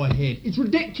crown on your head. It's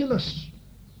ridiculous.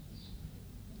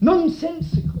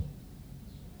 Nonsensical.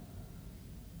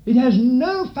 It has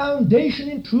no foundation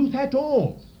in truth at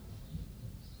all.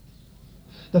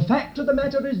 The fact of the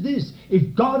matter is this,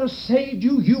 if God has saved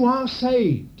you, you are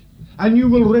saved, and you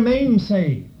will remain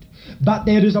saved. But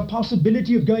there is a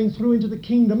possibility of going through into the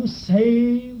kingdom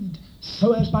saved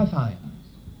so as by fire.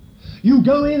 You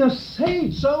go in a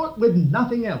saved soul with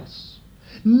nothing else.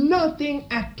 Nothing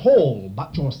at all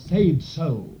but your saved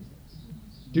soul.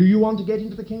 Do you want to get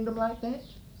into the kingdom like that?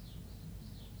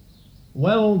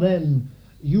 Well then,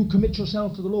 you commit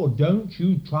yourself to the Lord. Don't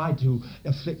you try to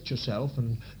afflict yourself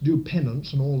and do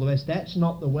penance and all the rest. That's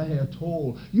not the way at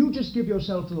all. You just give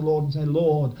yourself to the Lord and say,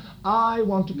 Lord, I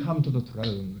want to come to the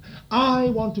throne.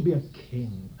 I want to be a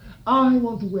king. I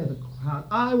want to wear the crown.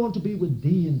 I want to be with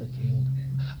thee in the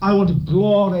kingdom. I want to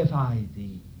glorify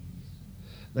thee.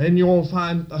 Then you'll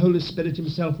find that the Holy Spirit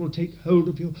himself will take hold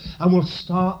of you and will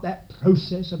start that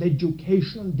process of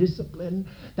education and discipline.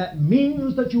 That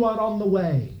means that you are on the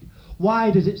way.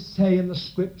 Why does it say in the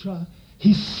Scripture,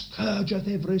 he scourgeth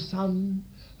every son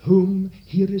whom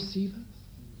he receiveth?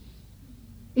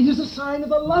 It is a sign of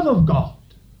the love of God.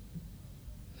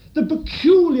 The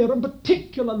peculiar and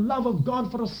particular love of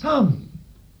God for a son.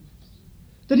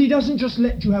 That he doesn't just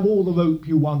let you have all the rope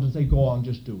you want and say, go on,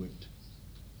 just do it.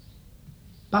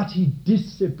 But he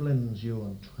disciplines you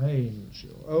and trains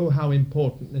you. Oh, how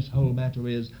important this whole matter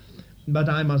is. But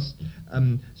I must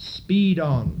speed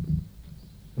on.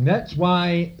 That's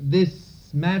why this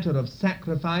matter of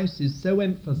sacrifice is so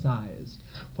emphasized.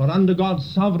 For under God's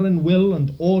sovereign will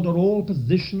and order, all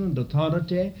position and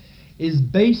authority is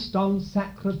based on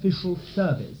sacrificial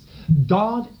service.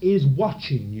 God is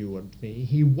watching you and me.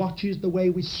 He watches the way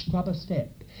we scrub a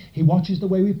step. He watches the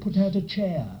way we put out a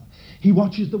chair. He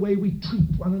watches the way we treat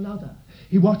one another.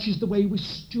 He watches the way we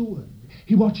steward.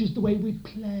 He watches the way we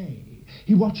play.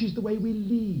 He watches the way we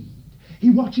lead. He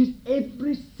watches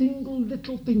every single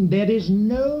little thing. There is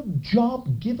no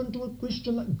job given to a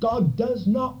Christian that God does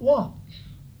not watch.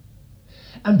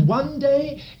 And one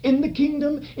day in the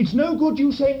kingdom, it's no good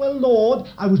you saying, well, Lord,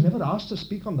 I was never asked to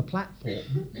speak on the platform.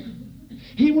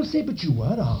 He will say, but you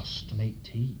were asked to make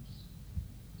tea.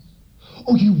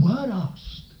 Or you were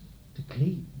asked to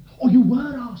clean. Or you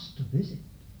were asked to visit.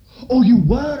 Or you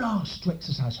were asked to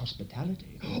exercise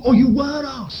hospitality. Or you were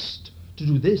asked to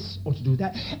do this or to do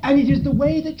that. And it is the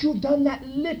way that you've done that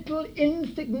little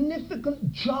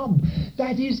insignificant job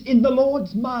that is in the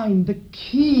Lord's mind the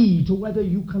key to whether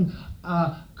you can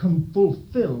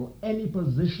fulfill any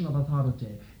position of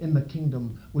authority in the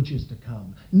kingdom which is to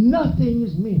come. Nothing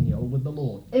is menial with the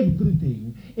Lord.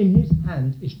 Everything in his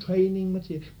hand is training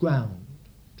ground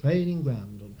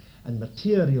and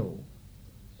material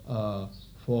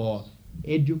for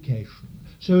education.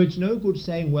 So it's no good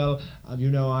saying, well,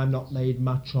 I'm not made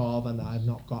much of and I've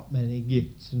not got many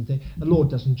gifts and things. The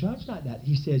Lord doesn't judge like that.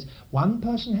 He says, one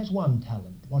person has one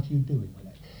talent. What are you doing with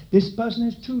it? This person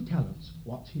has 2 talents.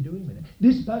 What's he doing with it?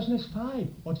 This person has 5.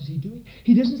 What is he doing?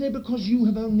 He doesn't say because you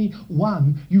have only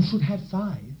 1, you should have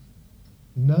 5.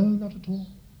 No, not at all.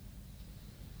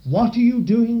 What are you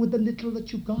doing with the little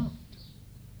that you've got?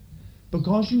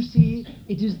 Because you see,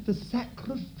 it is the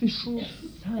sacrificial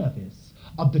service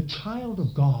of the child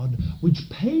of God, which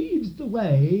paves the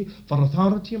way for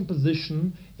authority and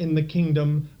position in the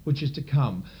kingdom which is to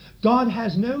come. God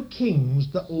has no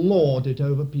kings that lord it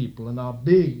over people and are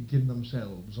big in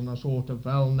themselves and are sort of,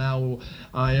 well, now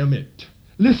I am it.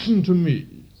 Listen to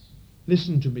me.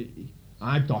 Listen to me.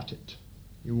 I've got it.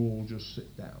 You all just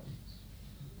sit down.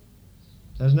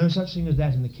 There's no such thing as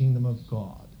that in the kingdom of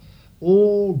God.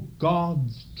 All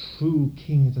God's true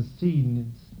kings are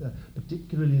seen,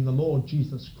 particularly in the Lord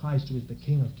Jesus Christ, who is the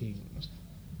King of Kings,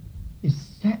 is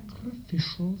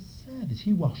sacrificial service.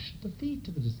 He washed the feet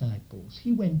of the disciples.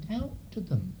 He went out to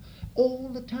them. All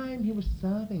the time he was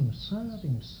serving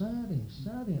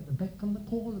at the beck and the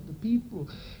call of the people.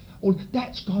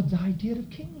 That's God's idea of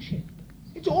kingship.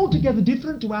 It's altogether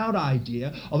different to our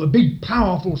idea of a big,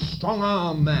 powerful,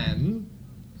 strong-armed man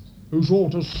who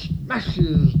sort of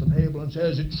smashes the table and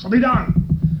says, it shall be done.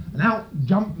 And out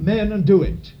jump men and do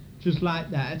it. Just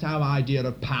like that. That's our idea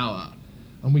of power.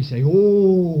 And we say,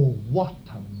 oh, what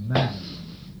a man.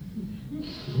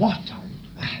 What a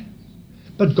man.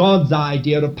 But God's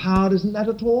idea of power isn't that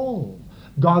at all.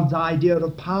 God's idea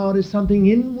of power is something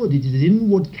inward. It is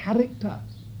inward character.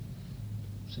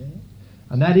 See?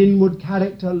 And that inward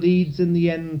character leads in the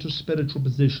end to spiritual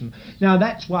position. Now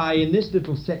that's why in this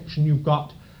little section you've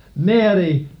got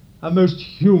Mary, a most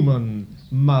human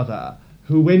mother,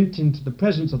 who went into the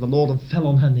presence of the Lord and fell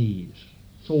on her knees.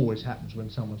 This always happens when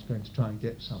someone's going to try and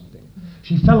get something.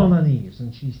 She fell on her knees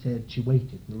and she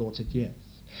waited, and the Lord said, yes.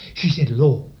 She said,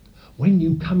 Lord, when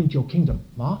you come into your kingdom,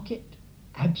 mark it,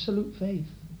 absolute faith.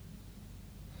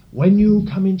 When you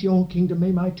come into your kingdom,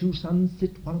 may my two sons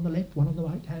sit, one on the left, one on the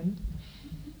right hand.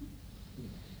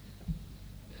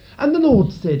 And the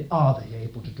Lord said, are they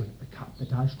able to drink the cup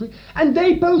that I shall drink? And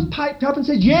they both piped up and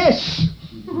said, yes.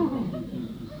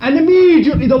 And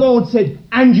immediately the Lord said,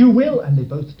 and you will. And they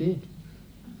both did.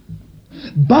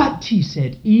 But, he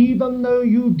said, even though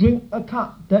you drink the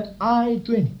cup that I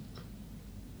drink,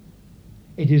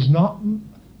 it is not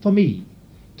for me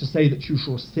to say that you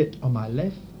shall sit on my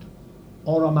left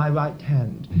or on my right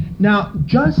hand. Now,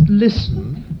 just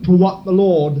listen to what the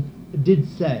Lord did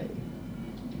say.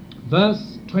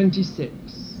 Verse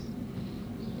 26.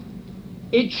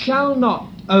 It shall not,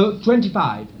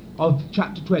 25 of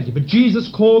chapter 20. But Jesus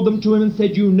called them to him and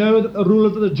said, you know that the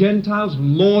rulers of the Gentiles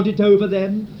lord it over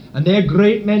them, and their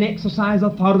great men exercise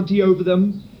authority over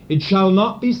them. It shall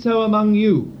not be so among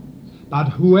you. But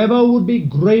whoever would be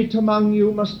great among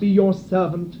you must be your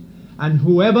servant, and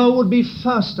whoever would be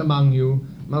first among you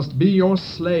must be your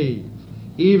slave,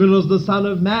 even as the Son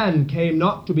of Man came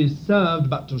not to be served,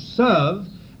 but to serve,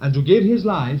 and to give his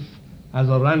life as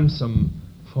a ransom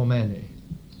for many.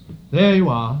 There you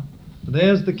are.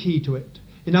 There's the key to it.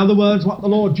 In other words, what the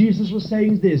Lord Jesus was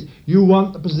saying is this: you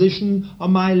want the position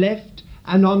on my left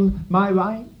and on my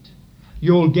right?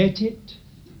 You'll get it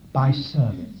by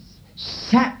service.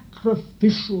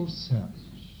 Sacrificial service.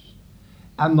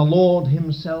 And the Lord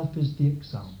himself is the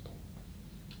example.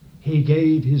 He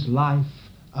gave his life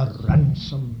a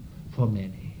ransom for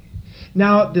many.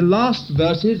 Now, the last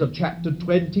verses of chapter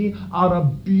 20 are a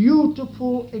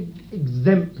beautiful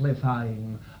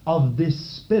exemplifying of this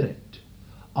spirit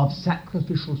of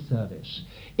sacrificial service.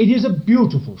 It is a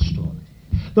beautiful story.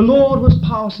 The Lord was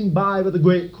passing by with a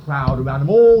great crowd around him,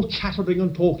 all chattering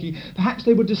and talking. Perhaps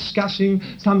they were discussing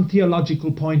some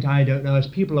theological point, I don't know, as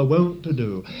people are wont to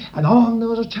do. And on there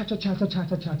was a chatter.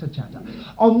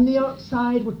 On the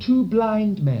outside were two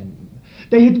blind men.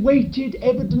 They had waited,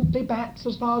 evidently, perhaps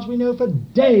as far as we know, for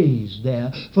days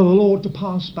there for the Lord to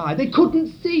pass by. They couldn't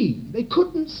see. They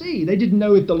didn't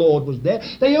know if the Lord was there.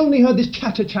 They only heard this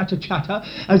chatter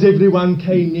as everyone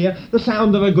came near, the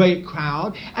sound of a great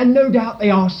crowd. And no doubt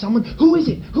they asked someone, who is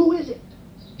it?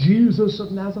 Jesus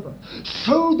of Nazareth.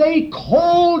 So they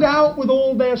called out with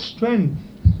all their strength.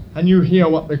 And you hear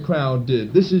what the crowd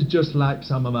did. This is just like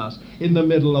some of us in the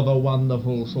middle of a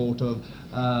wonderful sort of,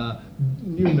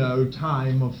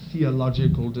 time of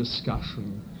theological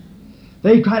discussion.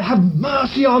 They cried, have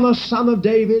mercy on us, Son of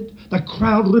David. The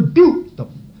crowd rebuked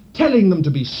them, telling them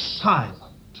to be silent.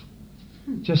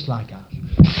 Just like us.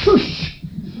 Shush!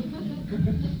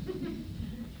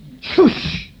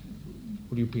 Shush!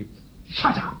 Will you people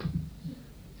shut up?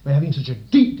 We're having such a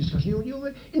deep discussion.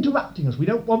 You're interrupting us. We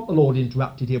don't want the Lord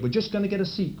interrupted here. We're just going to get a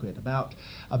secret about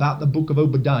the book of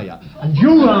Obadiah. And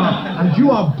you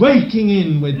are breaking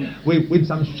in with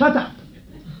some shut up.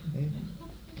 Okay?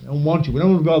 We don't want you. We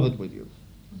don't want to be bothered with you.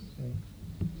 Okay?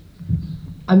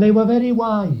 And they were very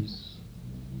wise.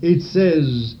 It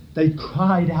says they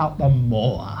cried out the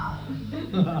more.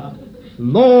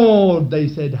 Lord, they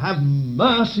said, have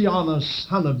mercy on us,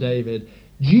 Son of David.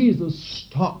 Jesus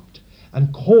stopped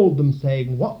and called them,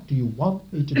 saying, "What do you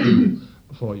want me to do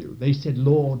for you?" They said,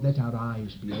 "Lord, let our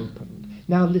eyes be opened."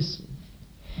 Now listen.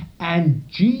 And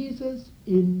Jesus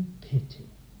in pity.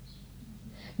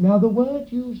 Now the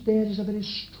word used there is a very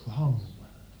strong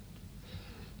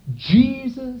word.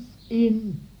 Jesus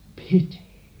in pity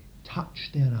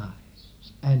touched their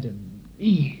eyes, and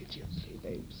immediately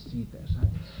they received their sight.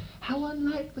 How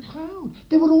unlike the crowd.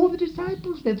 There were all the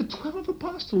disciples there, the 12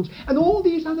 apostles, and all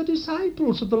these other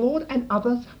disciples of the Lord and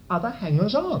other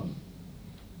hangers-on.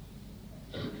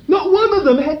 Not one of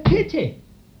them had pity.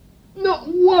 Not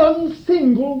one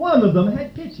single one of them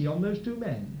had pity on those two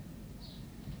men.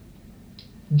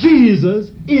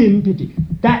 Jesus in pity.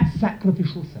 That's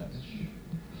sacrificial service.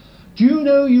 Do you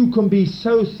know you can be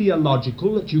so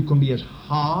theological that you can be as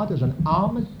hard as an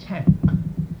armoured tank?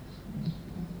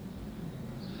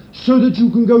 So that you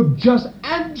can go just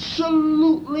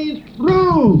absolutely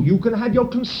through. You can have your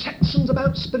conceptions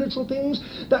about spiritual things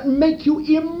that make you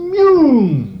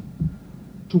immune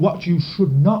to what you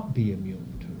should not be immune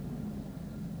to.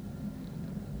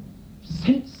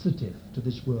 Sensitive to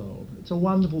this world. It's a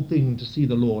wonderful thing to see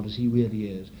the Lord as he really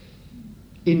is.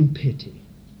 In pity,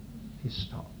 he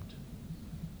stopped.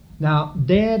 Now,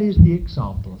 there is the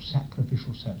example of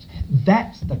sacrificial service.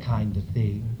 That's the kind of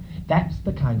thing, that's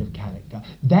the kind of character,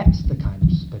 that's the kind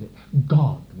of spirit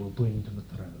God will bring to the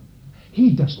throne.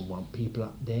 He doesn't want people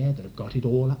up there that have got it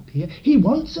all up here. He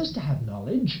wants us to have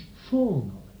knowledge, full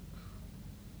knowledge.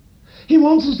 He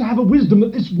wants us to have a wisdom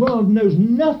that this world knows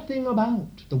nothing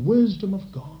about, the wisdom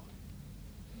of God.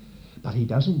 But he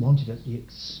doesn't want it at the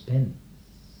expense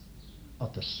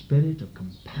of the spirit of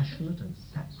compassionate and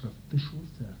sacrificial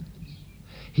service.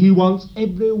 He wants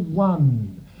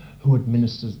everyone who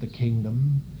administers the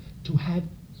kingdom to have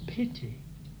pity.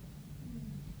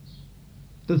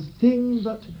 The thing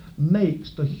that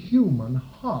makes the human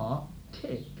heart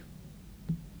tick.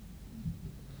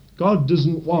 God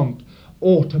doesn't want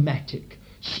automatic,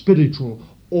 spiritual,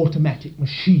 automatic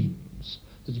machines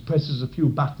that he presses a few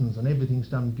buttons and everything's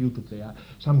done beautifully,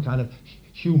 some kind of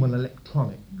human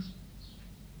electronics.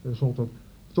 It's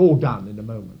all done in a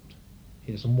moment.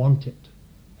 He doesn't want it.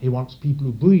 He wants people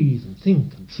who breathe and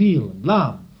think and feel and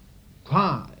love,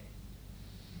 cry.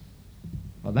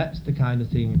 Well, that's the kind of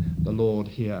thing the Lord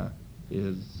here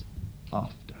is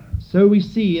after. So we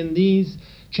see in these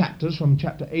chapters, from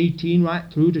chapter 18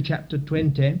 right through to chapter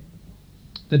 20,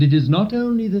 that it is not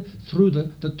only through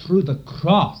the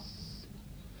cross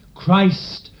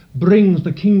Christ brings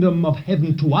the kingdom of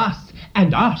heaven to us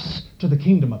and us to the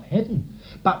kingdom of heaven.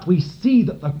 But we see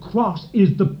that the cross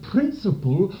is the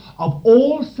principle of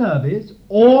all service,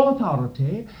 all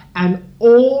authority, and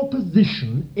all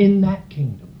position in that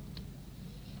kingdom.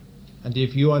 And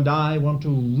if you and I want to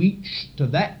reach to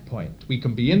that point, we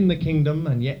can be in the kingdom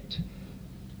and yet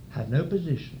have no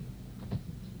position.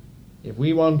 If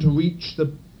we want to reach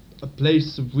a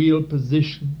place of real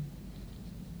position,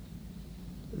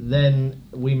 then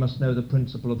we must know the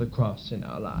principle of the cross in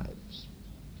our lives.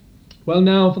 Well,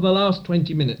 now, for the last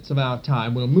 20 minutes of our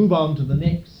time, we'll move on to the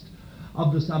next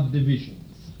of the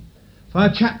subdivisions. For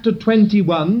chapter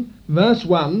 21, verse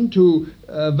 1 to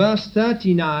verse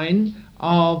 39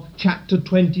 of chapter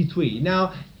 23.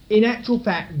 Now, in actual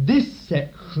fact, this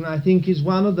section, I think, is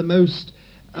one of the most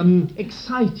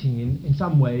exciting, in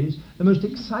some ways, the most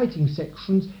exciting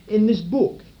sections in this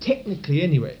book, technically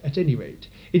anyway, at any rate.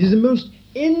 It is the most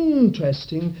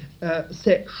interesting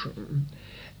section.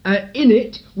 In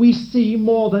it, we see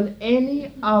more than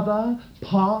any other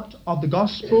part of the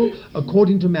Gospel,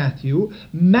 according to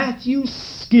Matthew's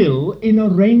skill in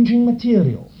arranging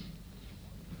material.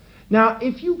 Now,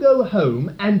 if you go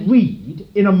home and read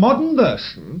in a modern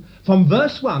version from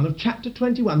verse 1 of chapter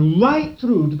 21 right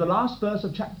through to the last verse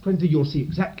of chapter 20, you'll see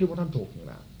exactly what I'm talking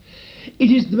about.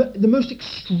 It is the most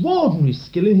extraordinary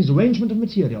skill in his arrangement of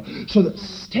material, so that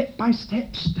step by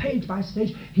step, stage by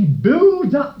stage, he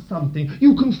builds up something.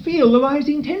 You can feel the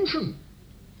rising tension.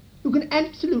 You can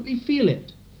absolutely feel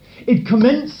it. It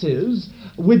commences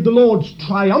with the Lord's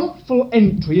triumphal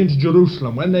entry into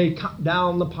Jerusalem, when they cut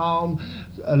down the palm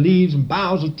leaves and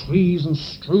boughs of trees and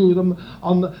strew them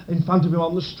in front of him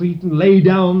on the street, and lay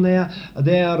down their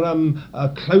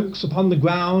cloaks upon the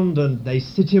ground, and they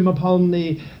sit him upon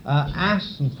the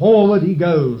ass, and forward he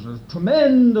goes. A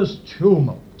tremendous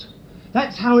tumult.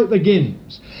 That's how it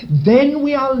begins. Then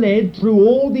we are led through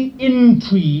all the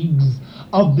intrigues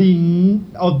of the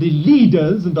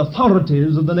leaders and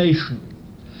authorities of the nation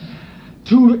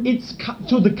to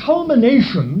the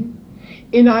culmination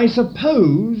in, I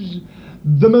suppose,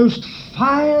 the most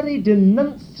fiery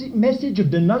message of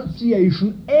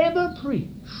denunciation ever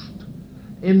preached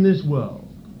in this world.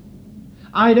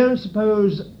 I don't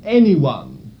suppose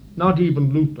anyone, not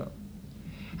even Luther,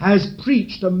 has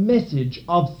preached a message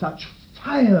of such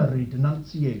fiery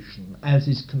denunciation as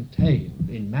is contained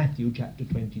in Matthew chapter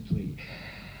 23.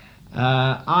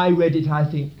 I read it, I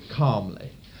think,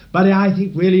 calmly, but I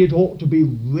think really it ought to be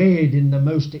read in the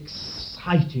most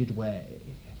excited way.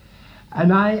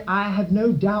 And I have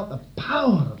no doubt the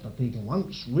power of the thing,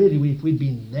 once really, if we'd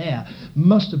been there,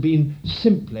 must have been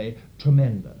simply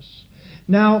tremendous.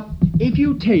 Now, if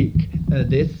you take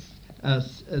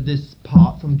this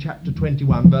part from chapter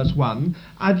 21, verse 1,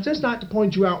 I'd just like to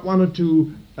point you out one or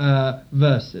two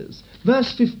verses.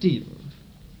 Verse 15.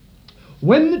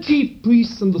 When the chief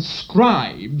priests and the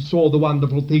scribes saw the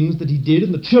wonderful things that he did,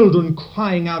 and the children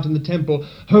crying out in the temple,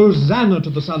 Hosanna to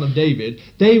the Son of David,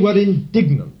 they were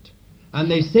indignant. And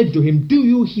they said to him, do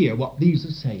you hear what these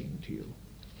are saying to you?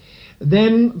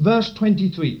 Then verse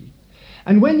 23.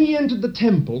 And when he entered the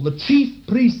temple, the chief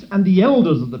priests and the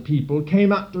elders of the people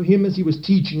came up to him as he was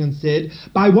teaching and said,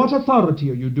 by what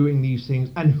authority are you doing these things,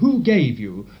 and who gave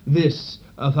you this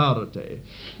authority?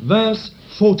 Verse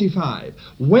 45.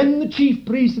 When the chief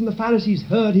priests and the Pharisees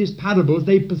heard his parables,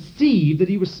 they perceived that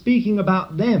he was speaking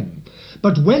about them.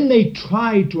 But when they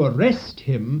tried to arrest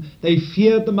him, they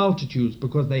feared the multitudes,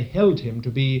 because they held him to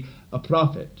be a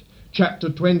prophet. Chapter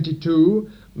 22,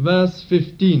 verse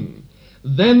 15.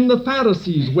 Then the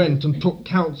Pharisees went and took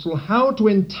counsel how to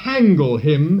entangle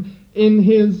him in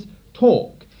his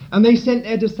talk. And they sent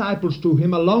their disciples to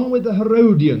him along with the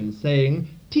Herodians, saying,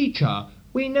 Teacher,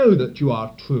 we know that you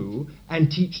are true,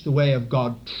 and teach the way of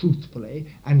God truthfully,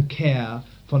 and care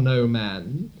for no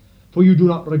man, for you do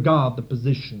not regard the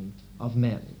position of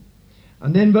men.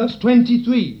 And then verse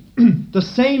 23, the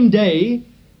same day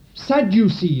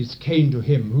Sadducees came to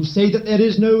him, who say that there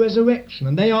is no resurrection,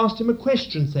 and they asked him a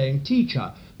question, saying,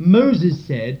 Teacher, Moses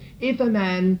said, if a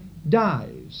man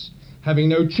dies, having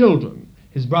no children,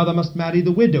 his brother must marry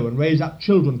the widow and raise up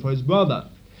children for his brother.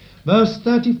 Verse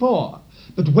 34,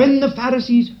 but when the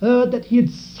Pharisees heard that he had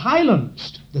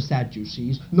silenced the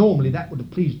Sadducees, normally that would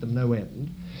have pleased them no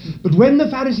end, but when the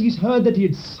Pharisees heard that he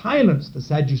had silenced the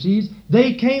Sadducees,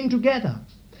 they came together.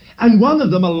 And one of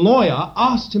them, a lawyer,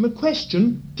 asked him a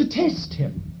question to test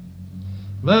him.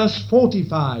 Verse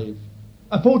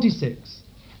 46.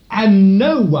 And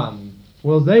no one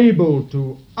was able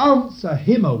to answer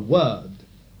him a word,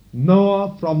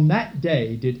 nor from that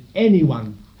day did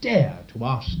anyone dare to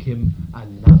ask him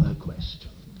another question.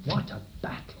 What a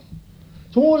battle.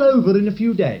 It's all over in a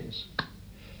few days.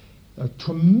 A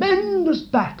tremendous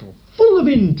battle, full of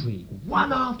intrigue,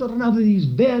 one after another, these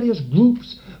various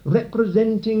groups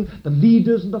representing the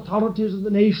leaders and authorities of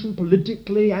the nation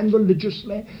politically and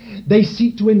religiously. They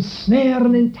seek to ensnare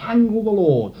and entangle the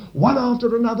Lord. One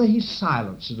after another he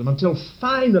silences them, until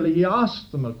finally he asks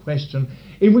them a question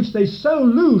in which they so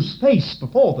lose face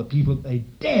before the people that they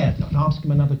dared not ask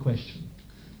him another question,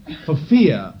 for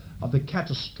fear of the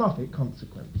catastrophic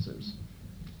consequences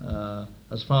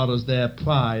as far as their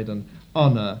pride and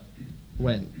honor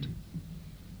went.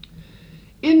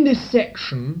 In this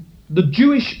section, the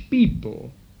Jewish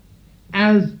people,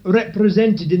 as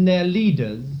represented in their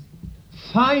leaders,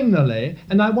 finally,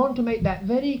 and I want to make that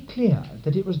very clear,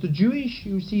 that it was the Jewish,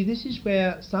 you see, this is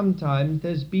where sometimes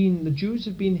the Jews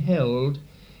have been held,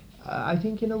 I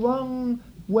think, in a wrong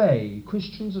way.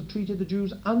 Christians have treated the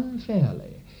Jews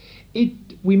unfairly.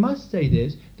 We must say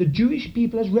this, the Jewish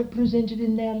people as represented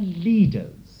in their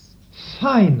leaders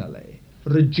finally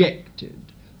rejected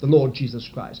the Lord Jesus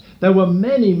Christ. There were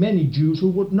many, many Jews who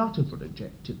would not have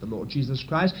rejected the Lord Jesus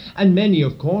Christ, and many,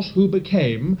 of course, who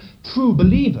became true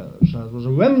believers. There was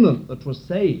a remnant that was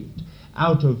saved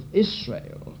out of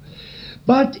Israel.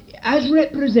 But as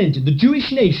represented, the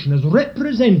Jewish nation as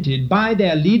represented by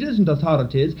their leaders and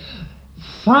authorities,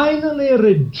 finally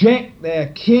reject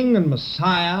their king and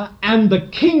Messiah, and the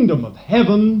kingdom of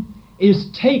heaven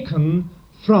is taken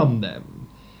from them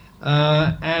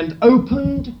and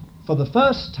opened for the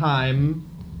first time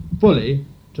fully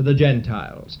to the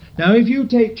Gentiles. Now, if you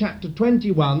take chapter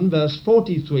 21, verse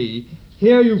 43,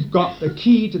 here you've got the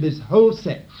key to this whole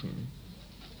section.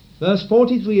 Verse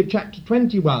 43 of chapter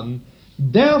 21,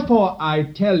 therefore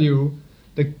I tell you,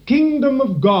 the kingdom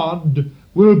of God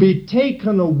will be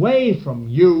taken away from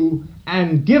you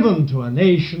and given to a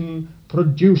nation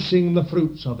producing the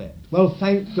fruits of it. Well,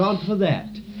 thank God for that,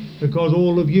 because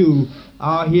all of you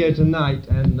are here tonight,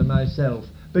 and myself,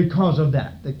 because of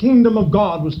that. The kingdom of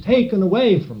God was taken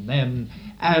away from them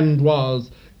and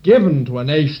was given to a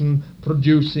nation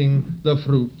producing the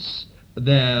fruits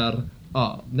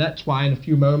thereof. That's why in a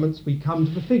few moments we come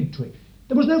to the fig tree.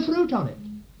 There was no fruit on it,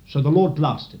 so the Lord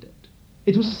blasted it.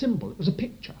 It was a symbol, it was a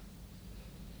picture.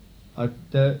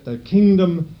 the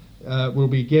kingdom will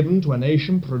be given to a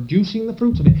nation producing the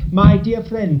fruits of it. My dear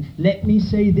friend, let me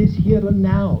say this here and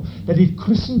now, that if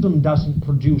Christendom doesn't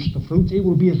produce the fruits, it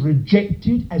will be as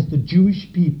rejected as the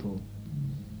Jewish people.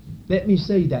 Let me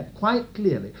say that quite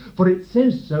clearly, for it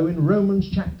says so in Romans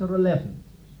chapter 11.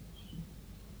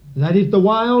 That if the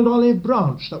wild olive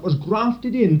branch that was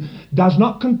grafted in does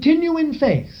not continue in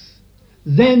faith,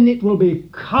 then it will be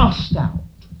cast out.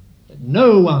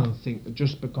 No one think that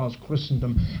just because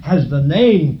Christendom has the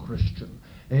name Christian,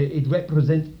 it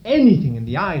represents anything in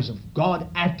the eyes of God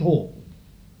at all.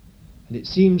 And it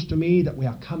seems to me that we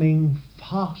are coming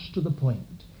fast to the point.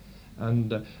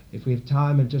 And if we have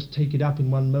time, and just take it up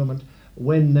in one moment,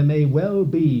 when there may well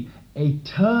be a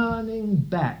turning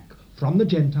back from the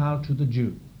Gentile to the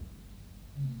Jew,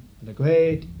 and a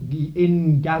great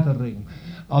ingathering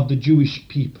of the Jewish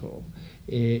people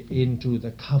into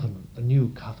the covenant, the new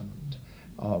covenant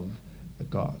of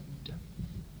God.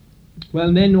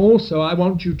 Well, then also I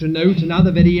want you to note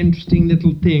another very interesting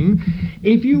little thing.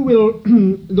 If you will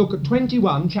look at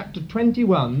chapter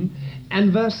 21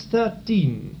 and verse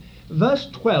 13. Verse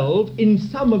 12, in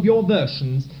some of your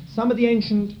versions, some of the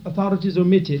ancient authorities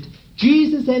omit it,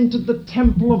 Jesus entered the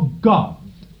temple of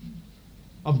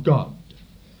God.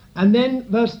 And then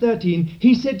verse 13,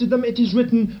 he said to them, it is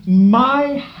written,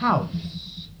 my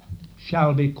house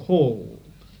shall be called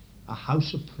a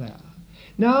house of prayer.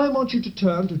 Now I want you to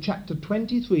turn to chapter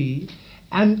 23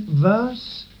 and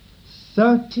verse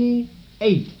 38.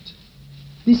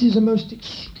 This is a most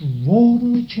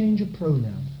extraordinary change of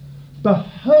pronoun.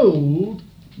 Behold,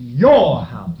 your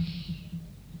house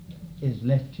is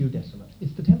left to you desolate.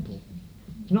 It's the temple.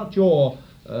 It's not your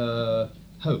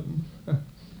home.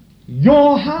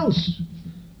 Your house.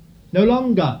 No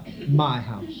longer my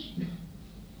house.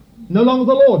 No longer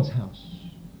the Lord's house.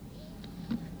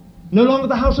 No longer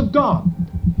the house of God.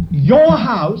 Your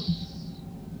house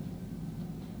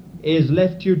is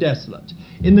left to you desolate.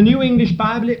 In the New English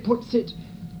Bible it puts it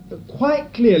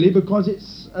quite clearly, because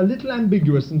it's a little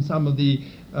ambiguous in some of the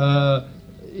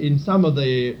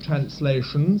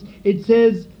translations. It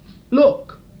says,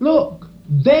 look,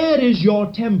 there is your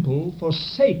temple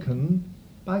forsaken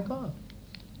by God.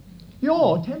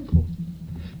 Your temple.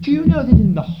 Do you know that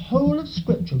in the whole of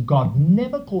Scripture God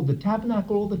never called the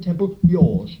tabernacle or the temple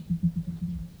yours?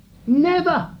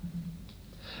 Never.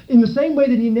 In the same way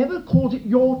that he never called it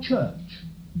your church.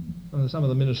 Well, some of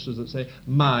the ministers that say,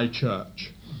 my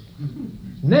church.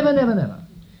 Never, never, never.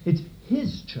 It's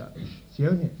his church. See,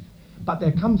 only. But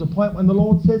there comes a point when the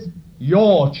Lord says,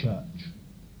 your church.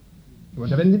 You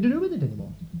won't have anything to do with it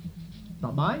anymore.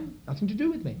 Not mine, nothing to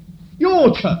do with me.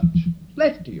 Your church,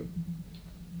 left to you.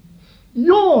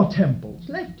 Your temple's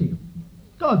left to you.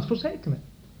 God's forsaken it.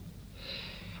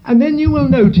 And then you will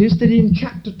notice that in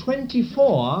chapter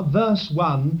 24, verse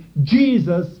 1,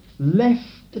 Jesus left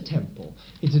the temple.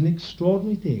 It's an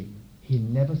extraordinary thing. He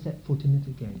never set foot in it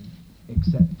again,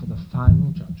 except for the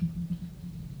final judgment.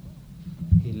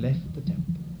 He left the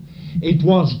temple. It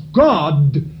was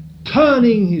God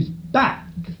turning his back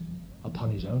upon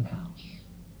his own house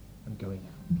and going out.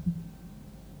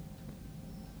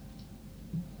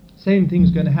 Same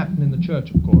thing's going to happen in the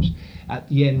church, of course, at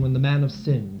the end, when the man of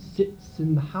sin sits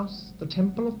in the house, the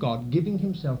temple of God, giving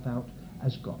himself out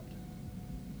as God.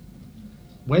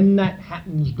 When that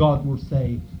happens, God will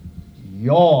say,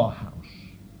 your house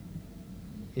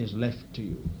is left to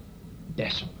you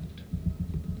desolate.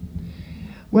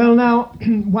 Well, now,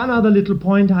 one other little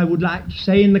point I would like to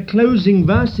say. In the closing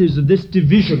verses of this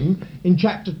division, in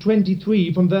chapter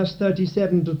 23, from verse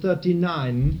 37 to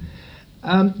 39,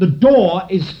 the door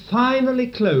is finally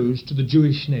closed to the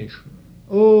Jewish nation.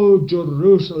 Oh,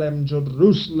 Jerusalem,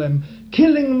 Jerusalem,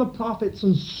 killing the prophets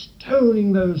and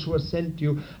stoning those who are sent to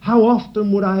you. How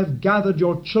often would I have gathered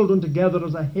your children together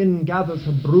as a hen gathers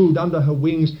her brood under her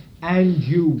wings, and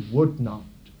you would not.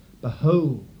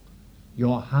 Behold,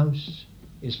 your house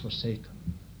is forsaken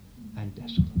and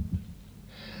desolate.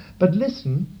 But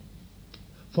listen,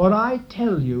 for I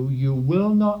tell you, you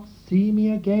will not see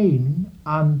me again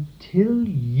until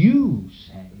you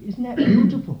say, isn't that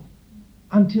beautiful?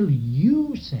 Until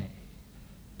you say,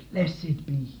 blessed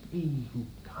be he who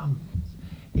comes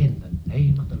in the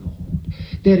name of the Lord.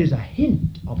 There is a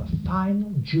hint of a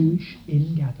final Jewish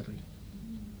ingathering.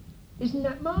 Isn't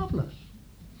that marvelous?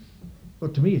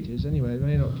 Well, to me it is anyway. It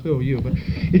may not thrill you, but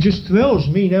it just thrills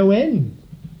me no end.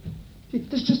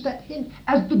 There's just that hint.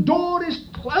 As the door is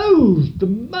closed, the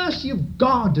mercy of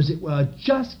God, as it were,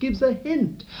 just gives a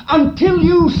hint. Until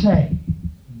you say,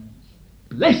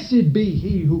 blessed be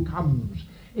he who comes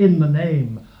in the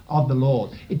name of the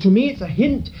Lord. To me it's a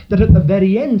hint that at the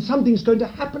very end something's going to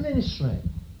happen in Israel.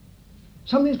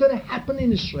 Something's going to happen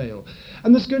in Israel.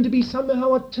 And there's going to be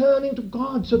somehow a turning to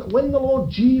God, so that when the Lord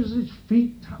Jesus'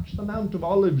 feet touch the Mount of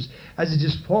Olives, as it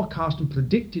is forecast and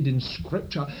predicted in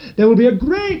Scripture, there will be a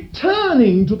great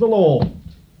turning to the Lord.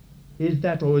 Is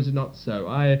that or is it not so?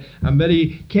 I am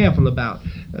very careful about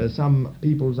some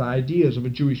people's ideas of a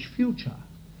Jewish future.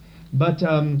 But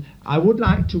I would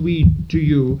like to read to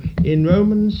you in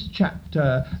Romans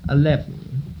chapter 11.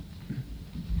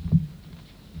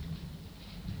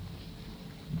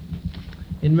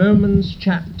 In Romans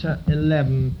chapter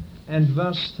 11 and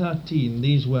verse 13,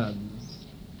 these words.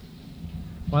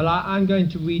 Well, I'm going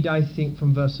to read, I think,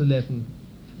 from verse 11.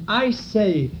 I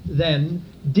say, then,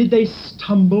 did they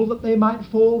stumble that they might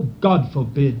fall? God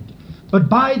forbid. But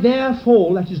by their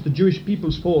fall, that is the Jewish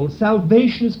people's fall,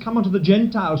 salvation is come unto the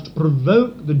Gentiles to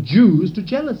provoke the Jews to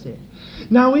jealousy.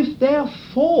 Now if their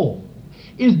fall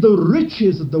is the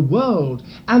riches of the world,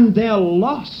 and their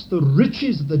loss the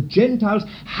riches of the Gentiles,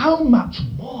 how much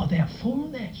more their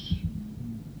fullness?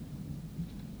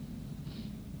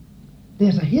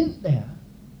 There's a hint there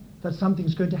that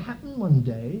something's going to happen one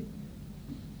day.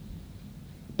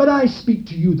 But I speak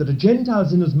to you that are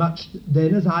Gentiles, inasmuch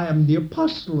then as I am the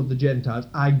apostle of the Gentiles,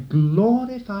 I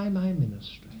glorify my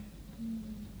ministry.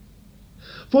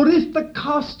 For if the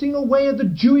casting away of the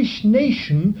Jewish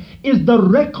nation is the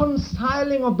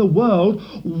reconciling of the world,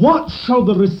 what shall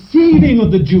the receiving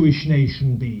of the Jewish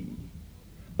nation be?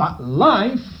 But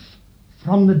life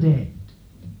from the dead.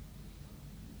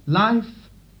 Life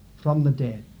from the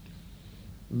dead.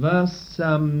 Verse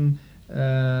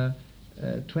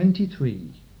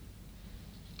 23.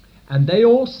 And they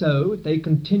also, if they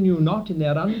continue not in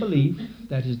their unbelief,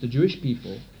 that is the Jewish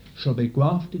people, shall be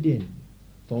grafted in.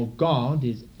 For God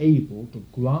is able to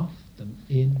graft them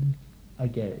in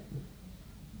again.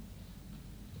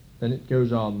 Then it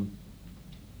goes on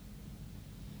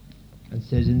and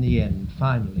says in the end,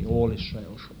 finally, all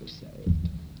Israel shall be saved.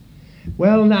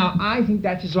 Well, now, I think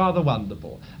that is rather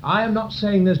wonderful. I am not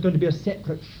saying there's going to be a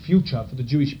separate future for the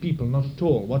Jewish people, not at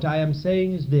all. What I am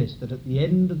saying is this, that at the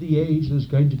end of the age there's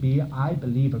going to be, I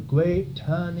believe, a great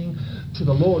turning to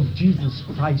the Lord Jesus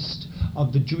Christ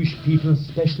of the Jewish people,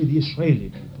 especially the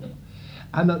Israeli people.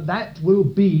 And that will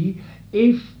be,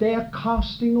 if their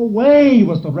casting away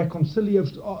was the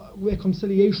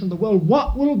reconciliation of the world,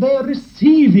 what will their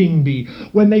receiving be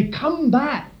when they come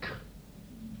back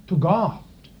to God?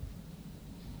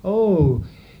 Oh,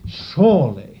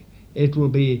 surely it will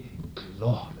be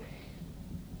glory.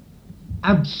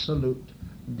 Absolute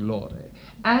glory.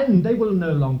 And they will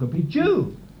no longer be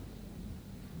Jew,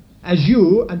 as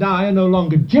you and I are no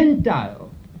longer Gentile.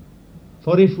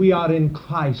 For if we are in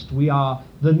Christ, we are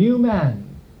the new man,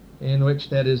 in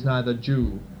which there is neither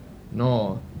Jew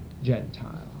nor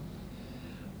Gentile.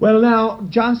 Well, now,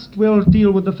 just we'll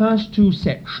deal with the first two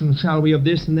sections, shall we, of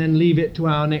this, and then leave it to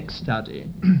our next study.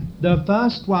 The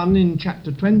first one in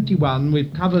chapter 21,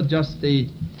 we've covered just the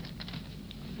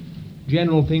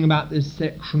general thing about this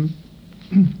section.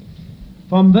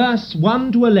 From verse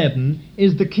 1 to 11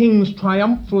 is the king's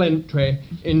triumphal entry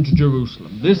into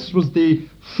Jerusalem. This was the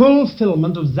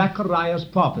fulfillment of Zechariah's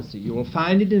prophecy. You will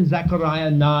find it in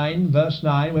Zechariah 9, verse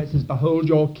 9, where it says, Behold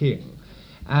your king,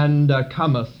 and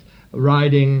cometh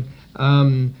riding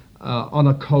on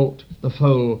a colt, the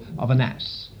foal of an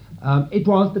ass. It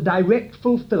was the direct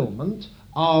fulfillment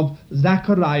of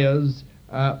Zechariah's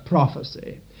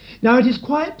prophecy. Now, it is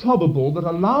quite probable that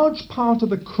a large part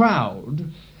of the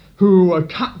crowd who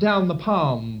cut down the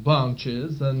palm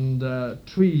branches and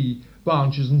tree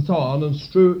branches and so on and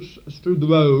strewed the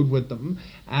road with them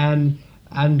and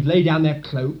lay down their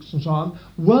cloaks and so on,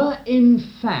 were in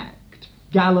fact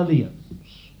Galileans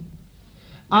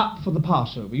up for the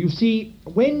Passover. You see,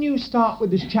 when you start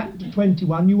with this chapter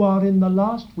 21, you are in the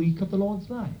last week of the Lord's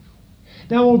life.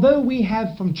 Now, although we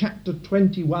have from chapter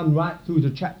 21 right through to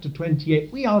chapter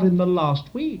 28, we are in the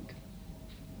last week.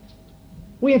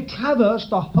 We have traversed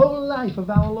the whole life of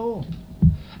our Lord,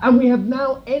 and we have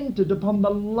now entered upon the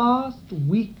last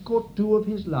week or two of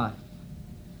his life.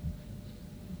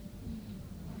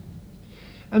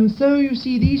 And so, you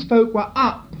see, these folk were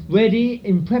up, ready,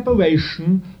 in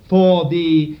preparation for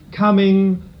the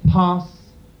coming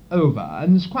Passover.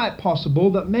 And it's quite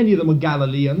possible that many of them were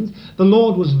Galileans. The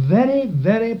Lord was very,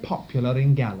 very popular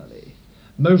in Galilee.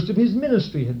 Most of his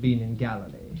ministry had been in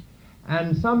Galilee.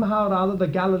 And somehow or other the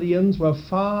Galileans were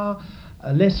far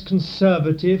less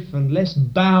conservative and less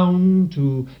bound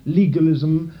to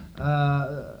legalism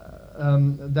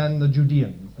than the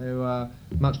Judeans. They were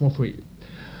much more free.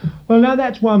 Well, now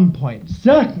that's one point.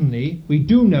 Certainly, we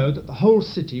do know that the whole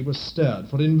city was stirred,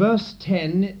 for in verse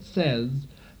 10 it says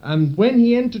And when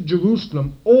he entered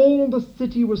Jerusalem, all the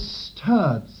city was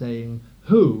stirred, saying,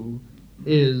 "Who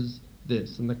is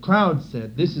this?" And the crowd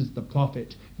said, "This is the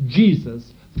prophet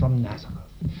Jesus from Nazareth."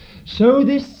 So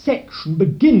this section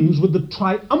begins with the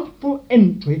triumphal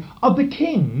entry of the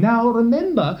king. Now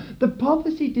remember, the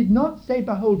prophecy did not say,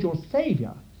 "Behold your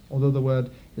Saviour," although the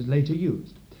word is later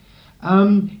used.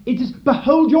 It is,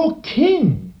 "Behold your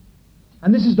king."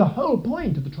 And this is the whole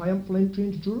point of the triumphal entry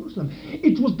into Jerusalem.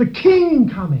 It was the king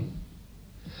coming.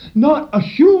 Not a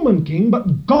human king,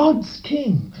 but God's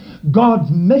king.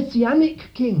 God's messianic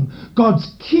king.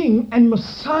 God's king and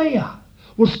Messiah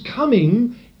was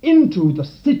coming into the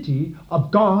city of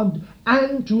God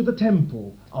and to the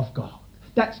temple of God.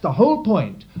 That's the whole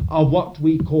point of what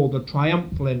we call the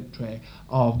triumphal entry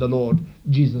of the Lord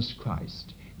Jesus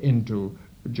Christ into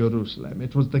Jerusalem.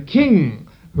 It was the king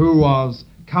who was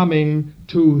coming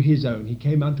to his own. He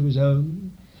came unto his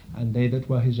own, and they that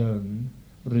were his own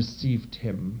received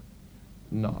him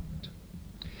not.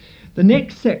 The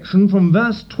next section, from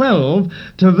verse 12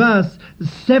 to verse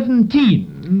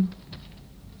 17,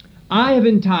 I have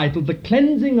entitled "The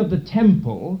Cleansing of the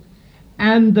Temple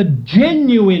and the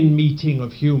Genuine Meeting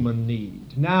of Human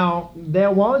Need." Now,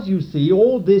 there was, you see,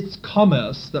 all this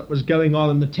commerce that was going on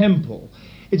in the temple.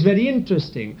 It's very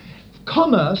interesting.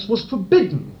 Commerce was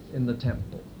forbidden in the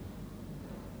temple.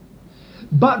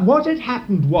 But what had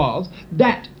happened was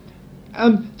that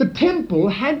the temple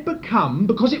had become,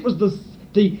 because it was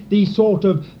the sort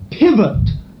of pivot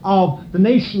of the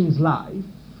nation's life,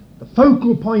 the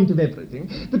focal point of everything,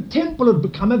 the temple had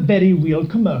become a very real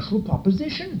commercial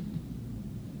proposition.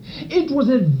 It was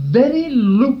a very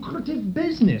lucrative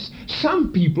business.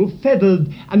 Some people feathered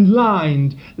and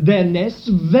lined their nests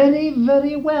very,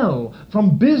 very well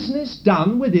from business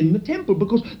done within the temple,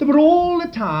 because there were all the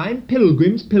time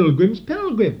pilgrims.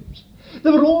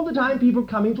 There were all the time people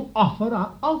coming to offer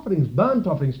up offerings, burnt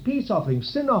offerings, peace offerings,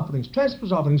 sin offerings,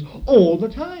 trespass offerings, all the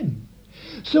time.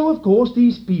 So, of course,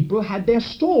 these people had their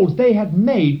stalls. They had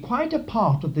made quite a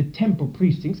part of the temple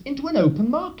precincts into an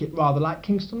open market, rather like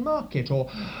Kingston Market or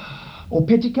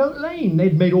Petticoat Lane.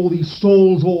 They'd made all these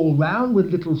stalls all round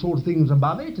with little sort of things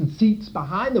above it and seats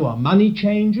behind. There were money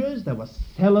changers, there were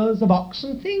sellers of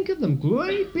oxen. Think of them,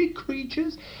 great big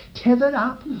creatures tethered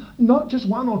up, not just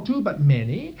one or two but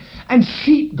many, and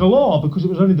sheep galore, because it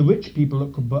was only the rich people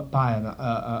that could buy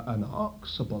an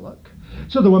ox, a bullock.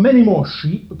 So there were many more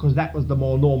sheep, because that was the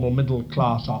more normal middle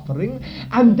class offering.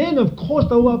 And then, of course,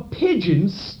 there were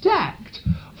pigeons stacked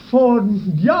for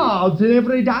yards in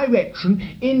every direction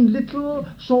in little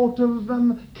sort of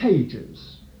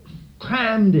cages,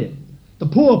 crammed in. The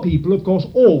poor people, of course,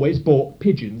 always bought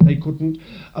pigeons. They couldn't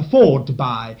afford to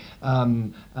buy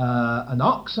an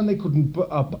ox, and they couldn't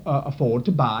afford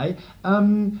to buy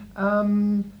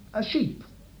a sheep.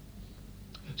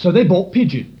 So they bought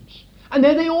pigeons. And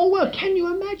there they all were. Can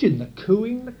you imagine the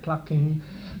cooing, the clucking,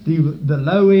 the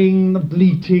lowing, the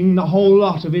bleating, the whole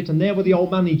lot of it? And there were the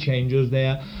old money changers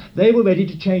there. They were ready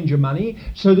to change your money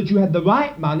so that you had the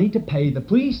right money to pay the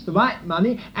priest, the right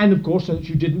money, and of course so that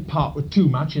you didn't part with too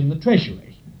much in the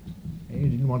treasury. You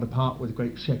didn't want to part with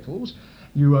great shekels.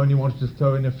 You only wanted to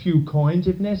throw in a few coins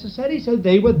if necessary, so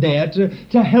they were there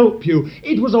to help you.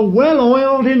 It was a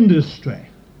well-oiled industry.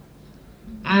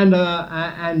 And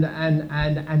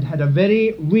had a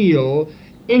very real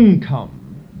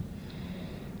income.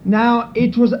 Now,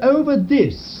 it was over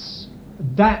this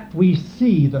that we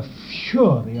see the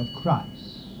fury of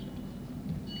Christ.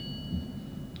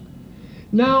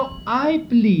 Now, I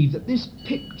believe that this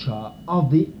picture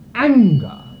of the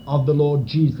anger of the Lord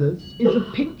Jesus is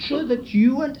a picture that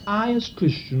you and I as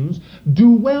Christians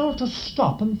do well to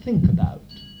stop and think about.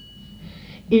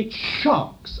 It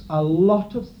shocks a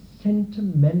lot of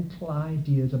sentimental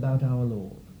ideas about our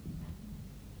Lord.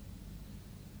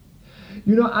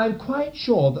 You know, I'm quite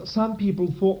sure that some people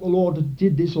thought the Lord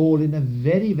did this all in a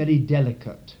very, very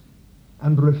delicate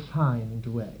and refined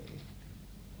way.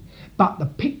 But the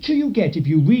picture you get if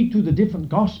you read through the different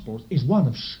Gospels is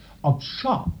one of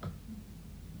shock.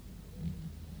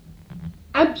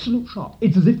 Absolute shock.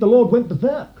 It's as if the Lord went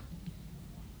berserk.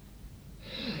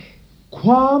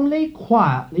 Calmly,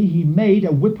 quietly, he made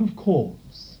a whip of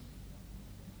cords.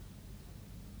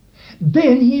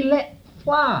 Then he let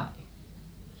fly.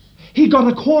 He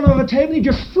got a corner of a table, he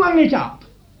just flung it up,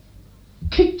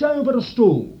 kicked over a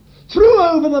stool, threw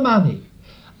over the money,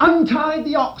 untied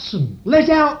the oxen, let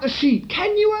out the sheep.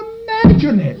 Can you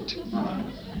imagine it?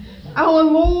 Our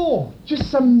Lord,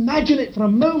 just imagine it for a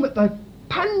moment, the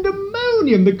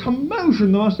pandemonium, the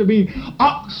commotion. There must have been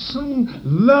oxen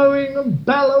lowing and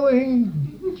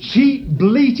bellowing, Sheep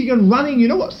bleating and running. You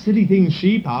know what silly things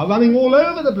sheep are, running all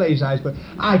over the place, I suppose.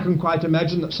 I can quite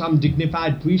imagine that some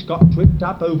dignified priest got tripped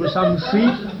up over some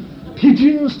sheep.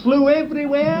 Pigeons flew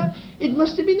everywhere. It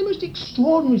must have been the most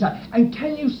extraordinary sight. And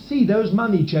can you see those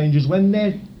money changers when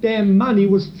their money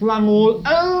was flung all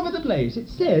over the place? It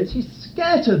says he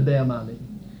scattered their money.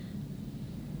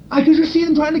 I could just see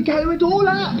them trying to gather it all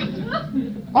up.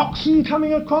 Oxen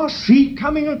coming across, sheep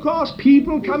coming across,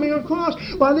 people coming across,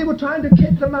 while they were trying to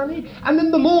get the money, and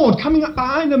then the Lord coming up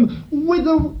behind them with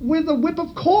a whip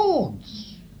of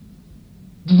cords,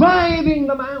 driving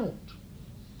them out.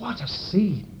 What a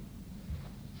scene!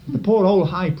 The poor old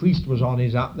high priest was on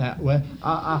his way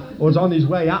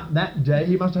up that day.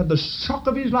 He must have the shock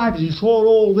of his life as he saw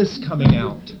all this coming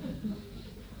out.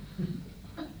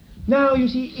 Now, you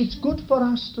see, it's good for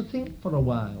us to think for a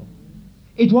while.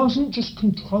 It wasn't just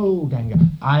controlled anger.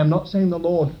 I am not saying the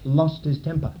Lord lost his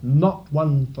temper. Not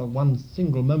for one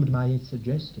single moment am I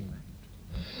suggesting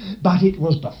that. But it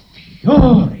was the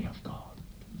fury of God.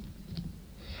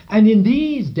 And in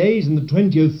these days, in the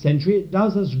 20th century, it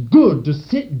does us good to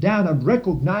sit down and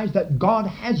recognize that God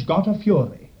has got a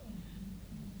fury.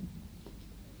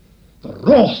 The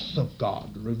wrath of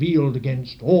God revealed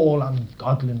against all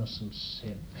ungodliness and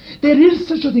sin. There is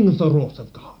such a thing as the wrath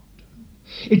of God.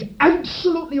 It's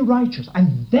absolutely righteous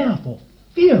and therefore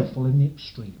fearful in the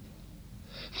extreme.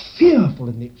 Fearful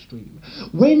in the extreme.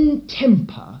 When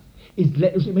temper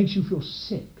it makes you feel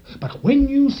sick. But when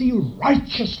you see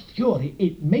righteous fury,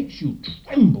 it makes you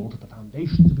tremble to the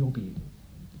foundations of your being.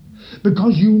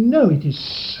 Because you know it is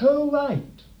so right.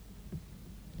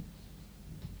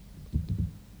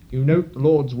 You note the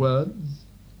Lord's words.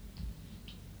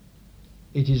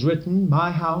 It is written,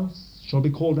 my house shall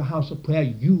be called a house of prayer.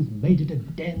 You've made it a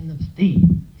den of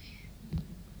thieves.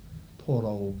 Poor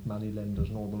old money lenders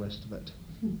and all the rest of it.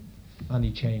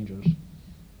 Money changers.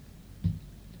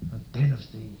 A den of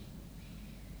thieves.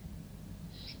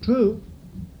 It's true.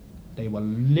 They were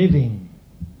living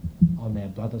on their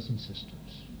brothers and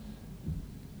sisters.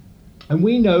 And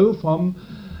we know from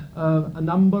a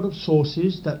number of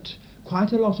sources that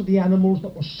quite a lot of the animals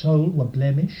that were sold were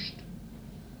blemished,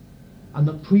 and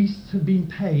the priests had been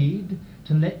paid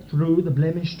to let through the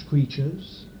blemished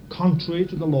creatures, contrary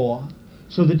to the law,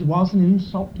 so that it was an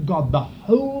insult to God. The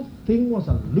whole thing was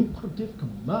a lucrative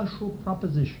commercial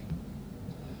proposition.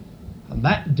 And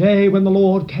that day when the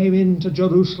Lord came into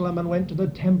Jerusalem and went to the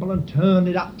temple and turned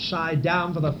it upside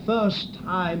down for the first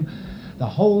time, the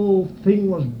whole thing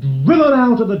was driven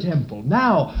out of the temple.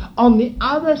 Now, on the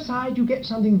other side, you get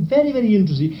something very, very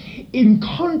interesting. In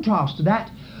contrast to that,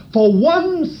 for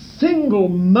one single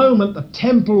moment, the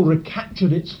temple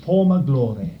recaptured its former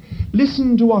glory.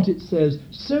 Listen to what it says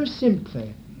so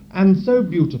simply and so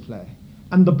beautifully.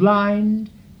 And the blind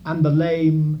and the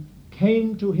lame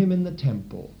came to him in the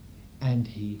temple, and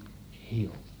he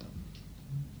healed them.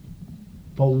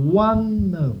 For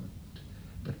one moment,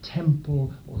 the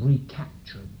temple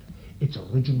recaptured its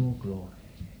original glory.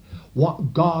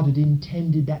 What God had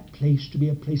intended that place to be,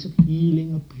 a place of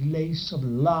healing, a place of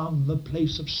love, a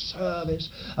place of service,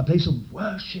 a place of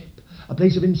worship, a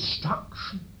place of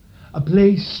instruction, a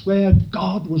place where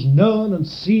God was known and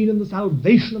seen and the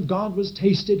salvation of God was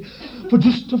tasted. For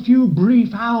just a few brief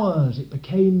hours it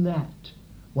became that,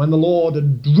 when the Lord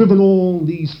had driven all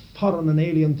these foreign and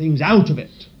alien things out of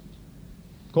it.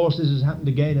 Of course, this has happened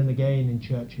again and again in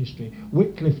church history.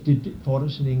 Wycliffe did it for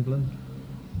us in England.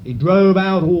 He drove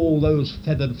out all those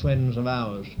feathered friends of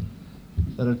ours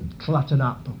that had cluttered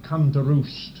up, have come to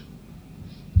roost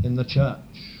in the church.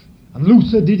 And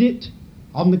Luther did it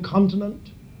on the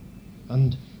continent,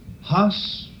 and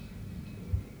Huss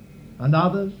and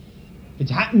others.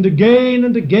 It's happened again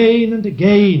and again and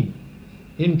again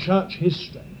in church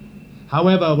history.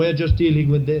 However, we're just dealing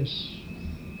with this.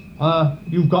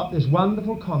 You've got this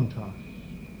wonderful contrast.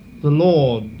 The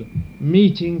Lord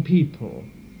meeting people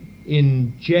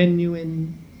in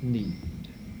genuine need.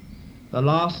 The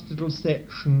last little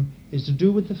section is to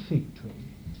do with the fig tree.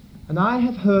 And I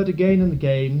have heard again and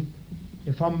again,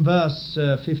 from verse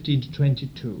 15 to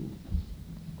 22,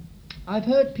 I've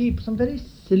heard some very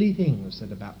silly things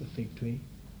said about the fig tree.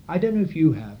 I don't know if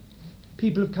you have.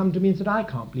 People have come to me and said, I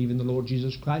can't believe in the Lord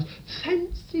Jesus Christ.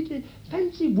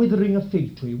 Fancy withering a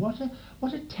fig tree. What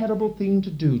a terrible thing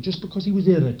to do, just because he was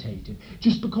irritated,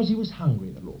 just because he was hungry.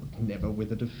 The Lord never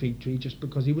withered a fig tree just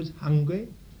because he was hungry.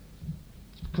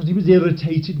 Because he was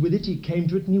irritated with it. He came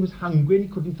to it and he was hungry and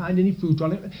he couldn't find any fruit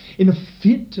on it. In a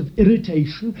fit of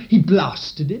irritation, he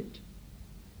blasted it.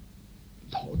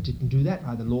 The Lord didn't do that.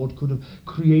 The Lord could have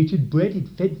created bread. He'd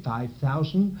fed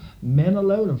 5,000 men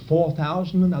alone, and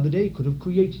 4,000 another day. He could have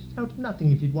created out of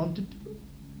nothing if he'd wanted to.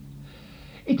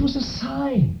 It was a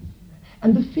sign.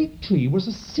 And the fig tree was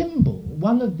a symbol,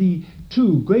 one of the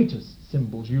two greatest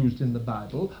symbols used in the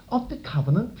Bible, of the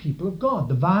covenant people of God.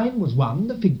 The vine was one,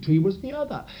 the fig tree was the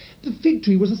other. The fig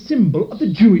tree was a symbol of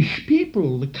the Jewish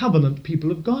people, the covenant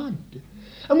people of God.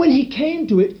 And when he came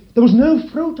to it, there was no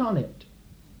fruit on it.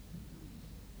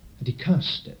 And he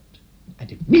cursed it,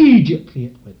 and immediately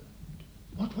it withered.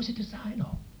 What was it a sign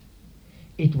of?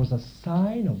 It was a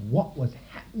sign of what was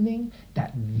happening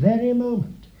that very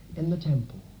moment in the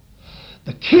temple.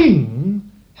 The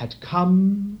king had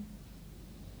come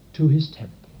to his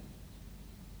temple,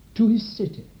 to his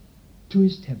city, to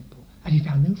his temple, and he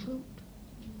found no fruit.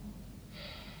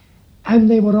 And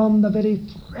they were on the very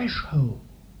threshold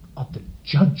of the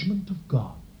judgment of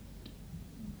God.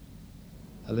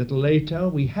 A little later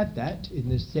we had that in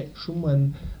this section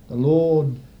when the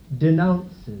Lord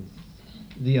denounces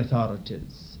the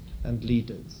authorities and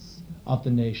leaders of the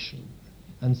nation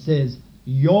and says,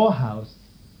 your house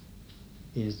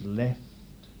is left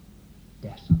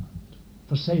desolate,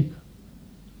 forsaken.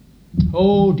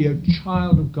 Oh, dear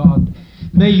child of God,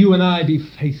 may you and I be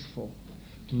faithful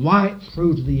right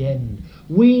through to the end.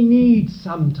 We need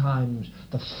sometimes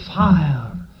the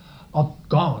fire of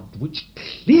God which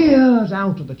clears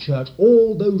out of the church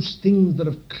all those things that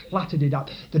have cluttered it up,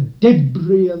 the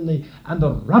debris and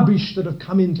the rubbish that have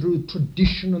come in through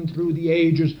tradition and through the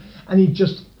ages, and He's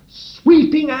just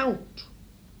sweeping out.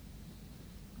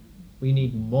 We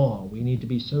need more. We need to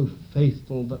be so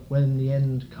faithful that when the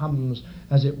end comes,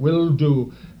 as it will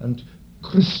do, and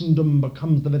Christendom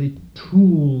becomes the very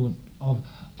tool of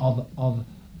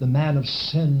the man of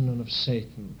sin and of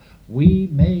Satan, we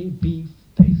may be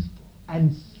faithful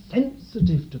and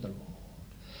sensitive to the Lord,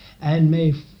 and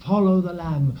may follow the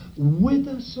Lamb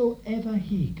whithersoever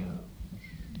He goes.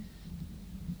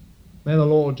 May the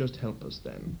Lord just help us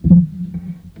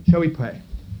then. Shall we pray?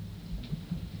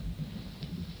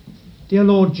 Dear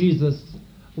Lord Jesus,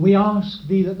 we ask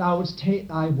Thee that Thou wouldst take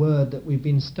Thy word that we've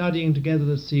been studying together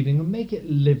this evening and make it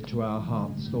live to our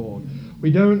hearts, Lord. We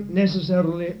don't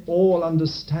necessarily all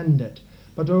understand it,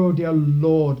 but oh dear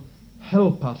Lord,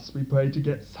 help us, we pray, to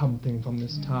get something from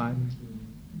this time.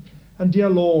 And dear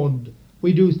Lord,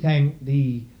 we do thank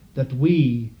Thee that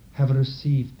we have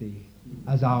received Thee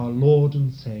as our Lord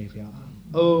and Saviour.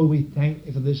 Oh, we thank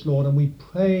Thee for this, Lord, and we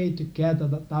pray together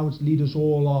that Thou wouldst lead us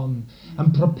all on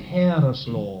and prepare us,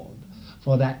 Lord,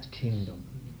 for that kingdom.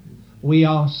 We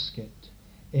ask it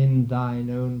in Thine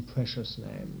own precious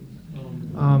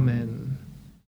name. Amen.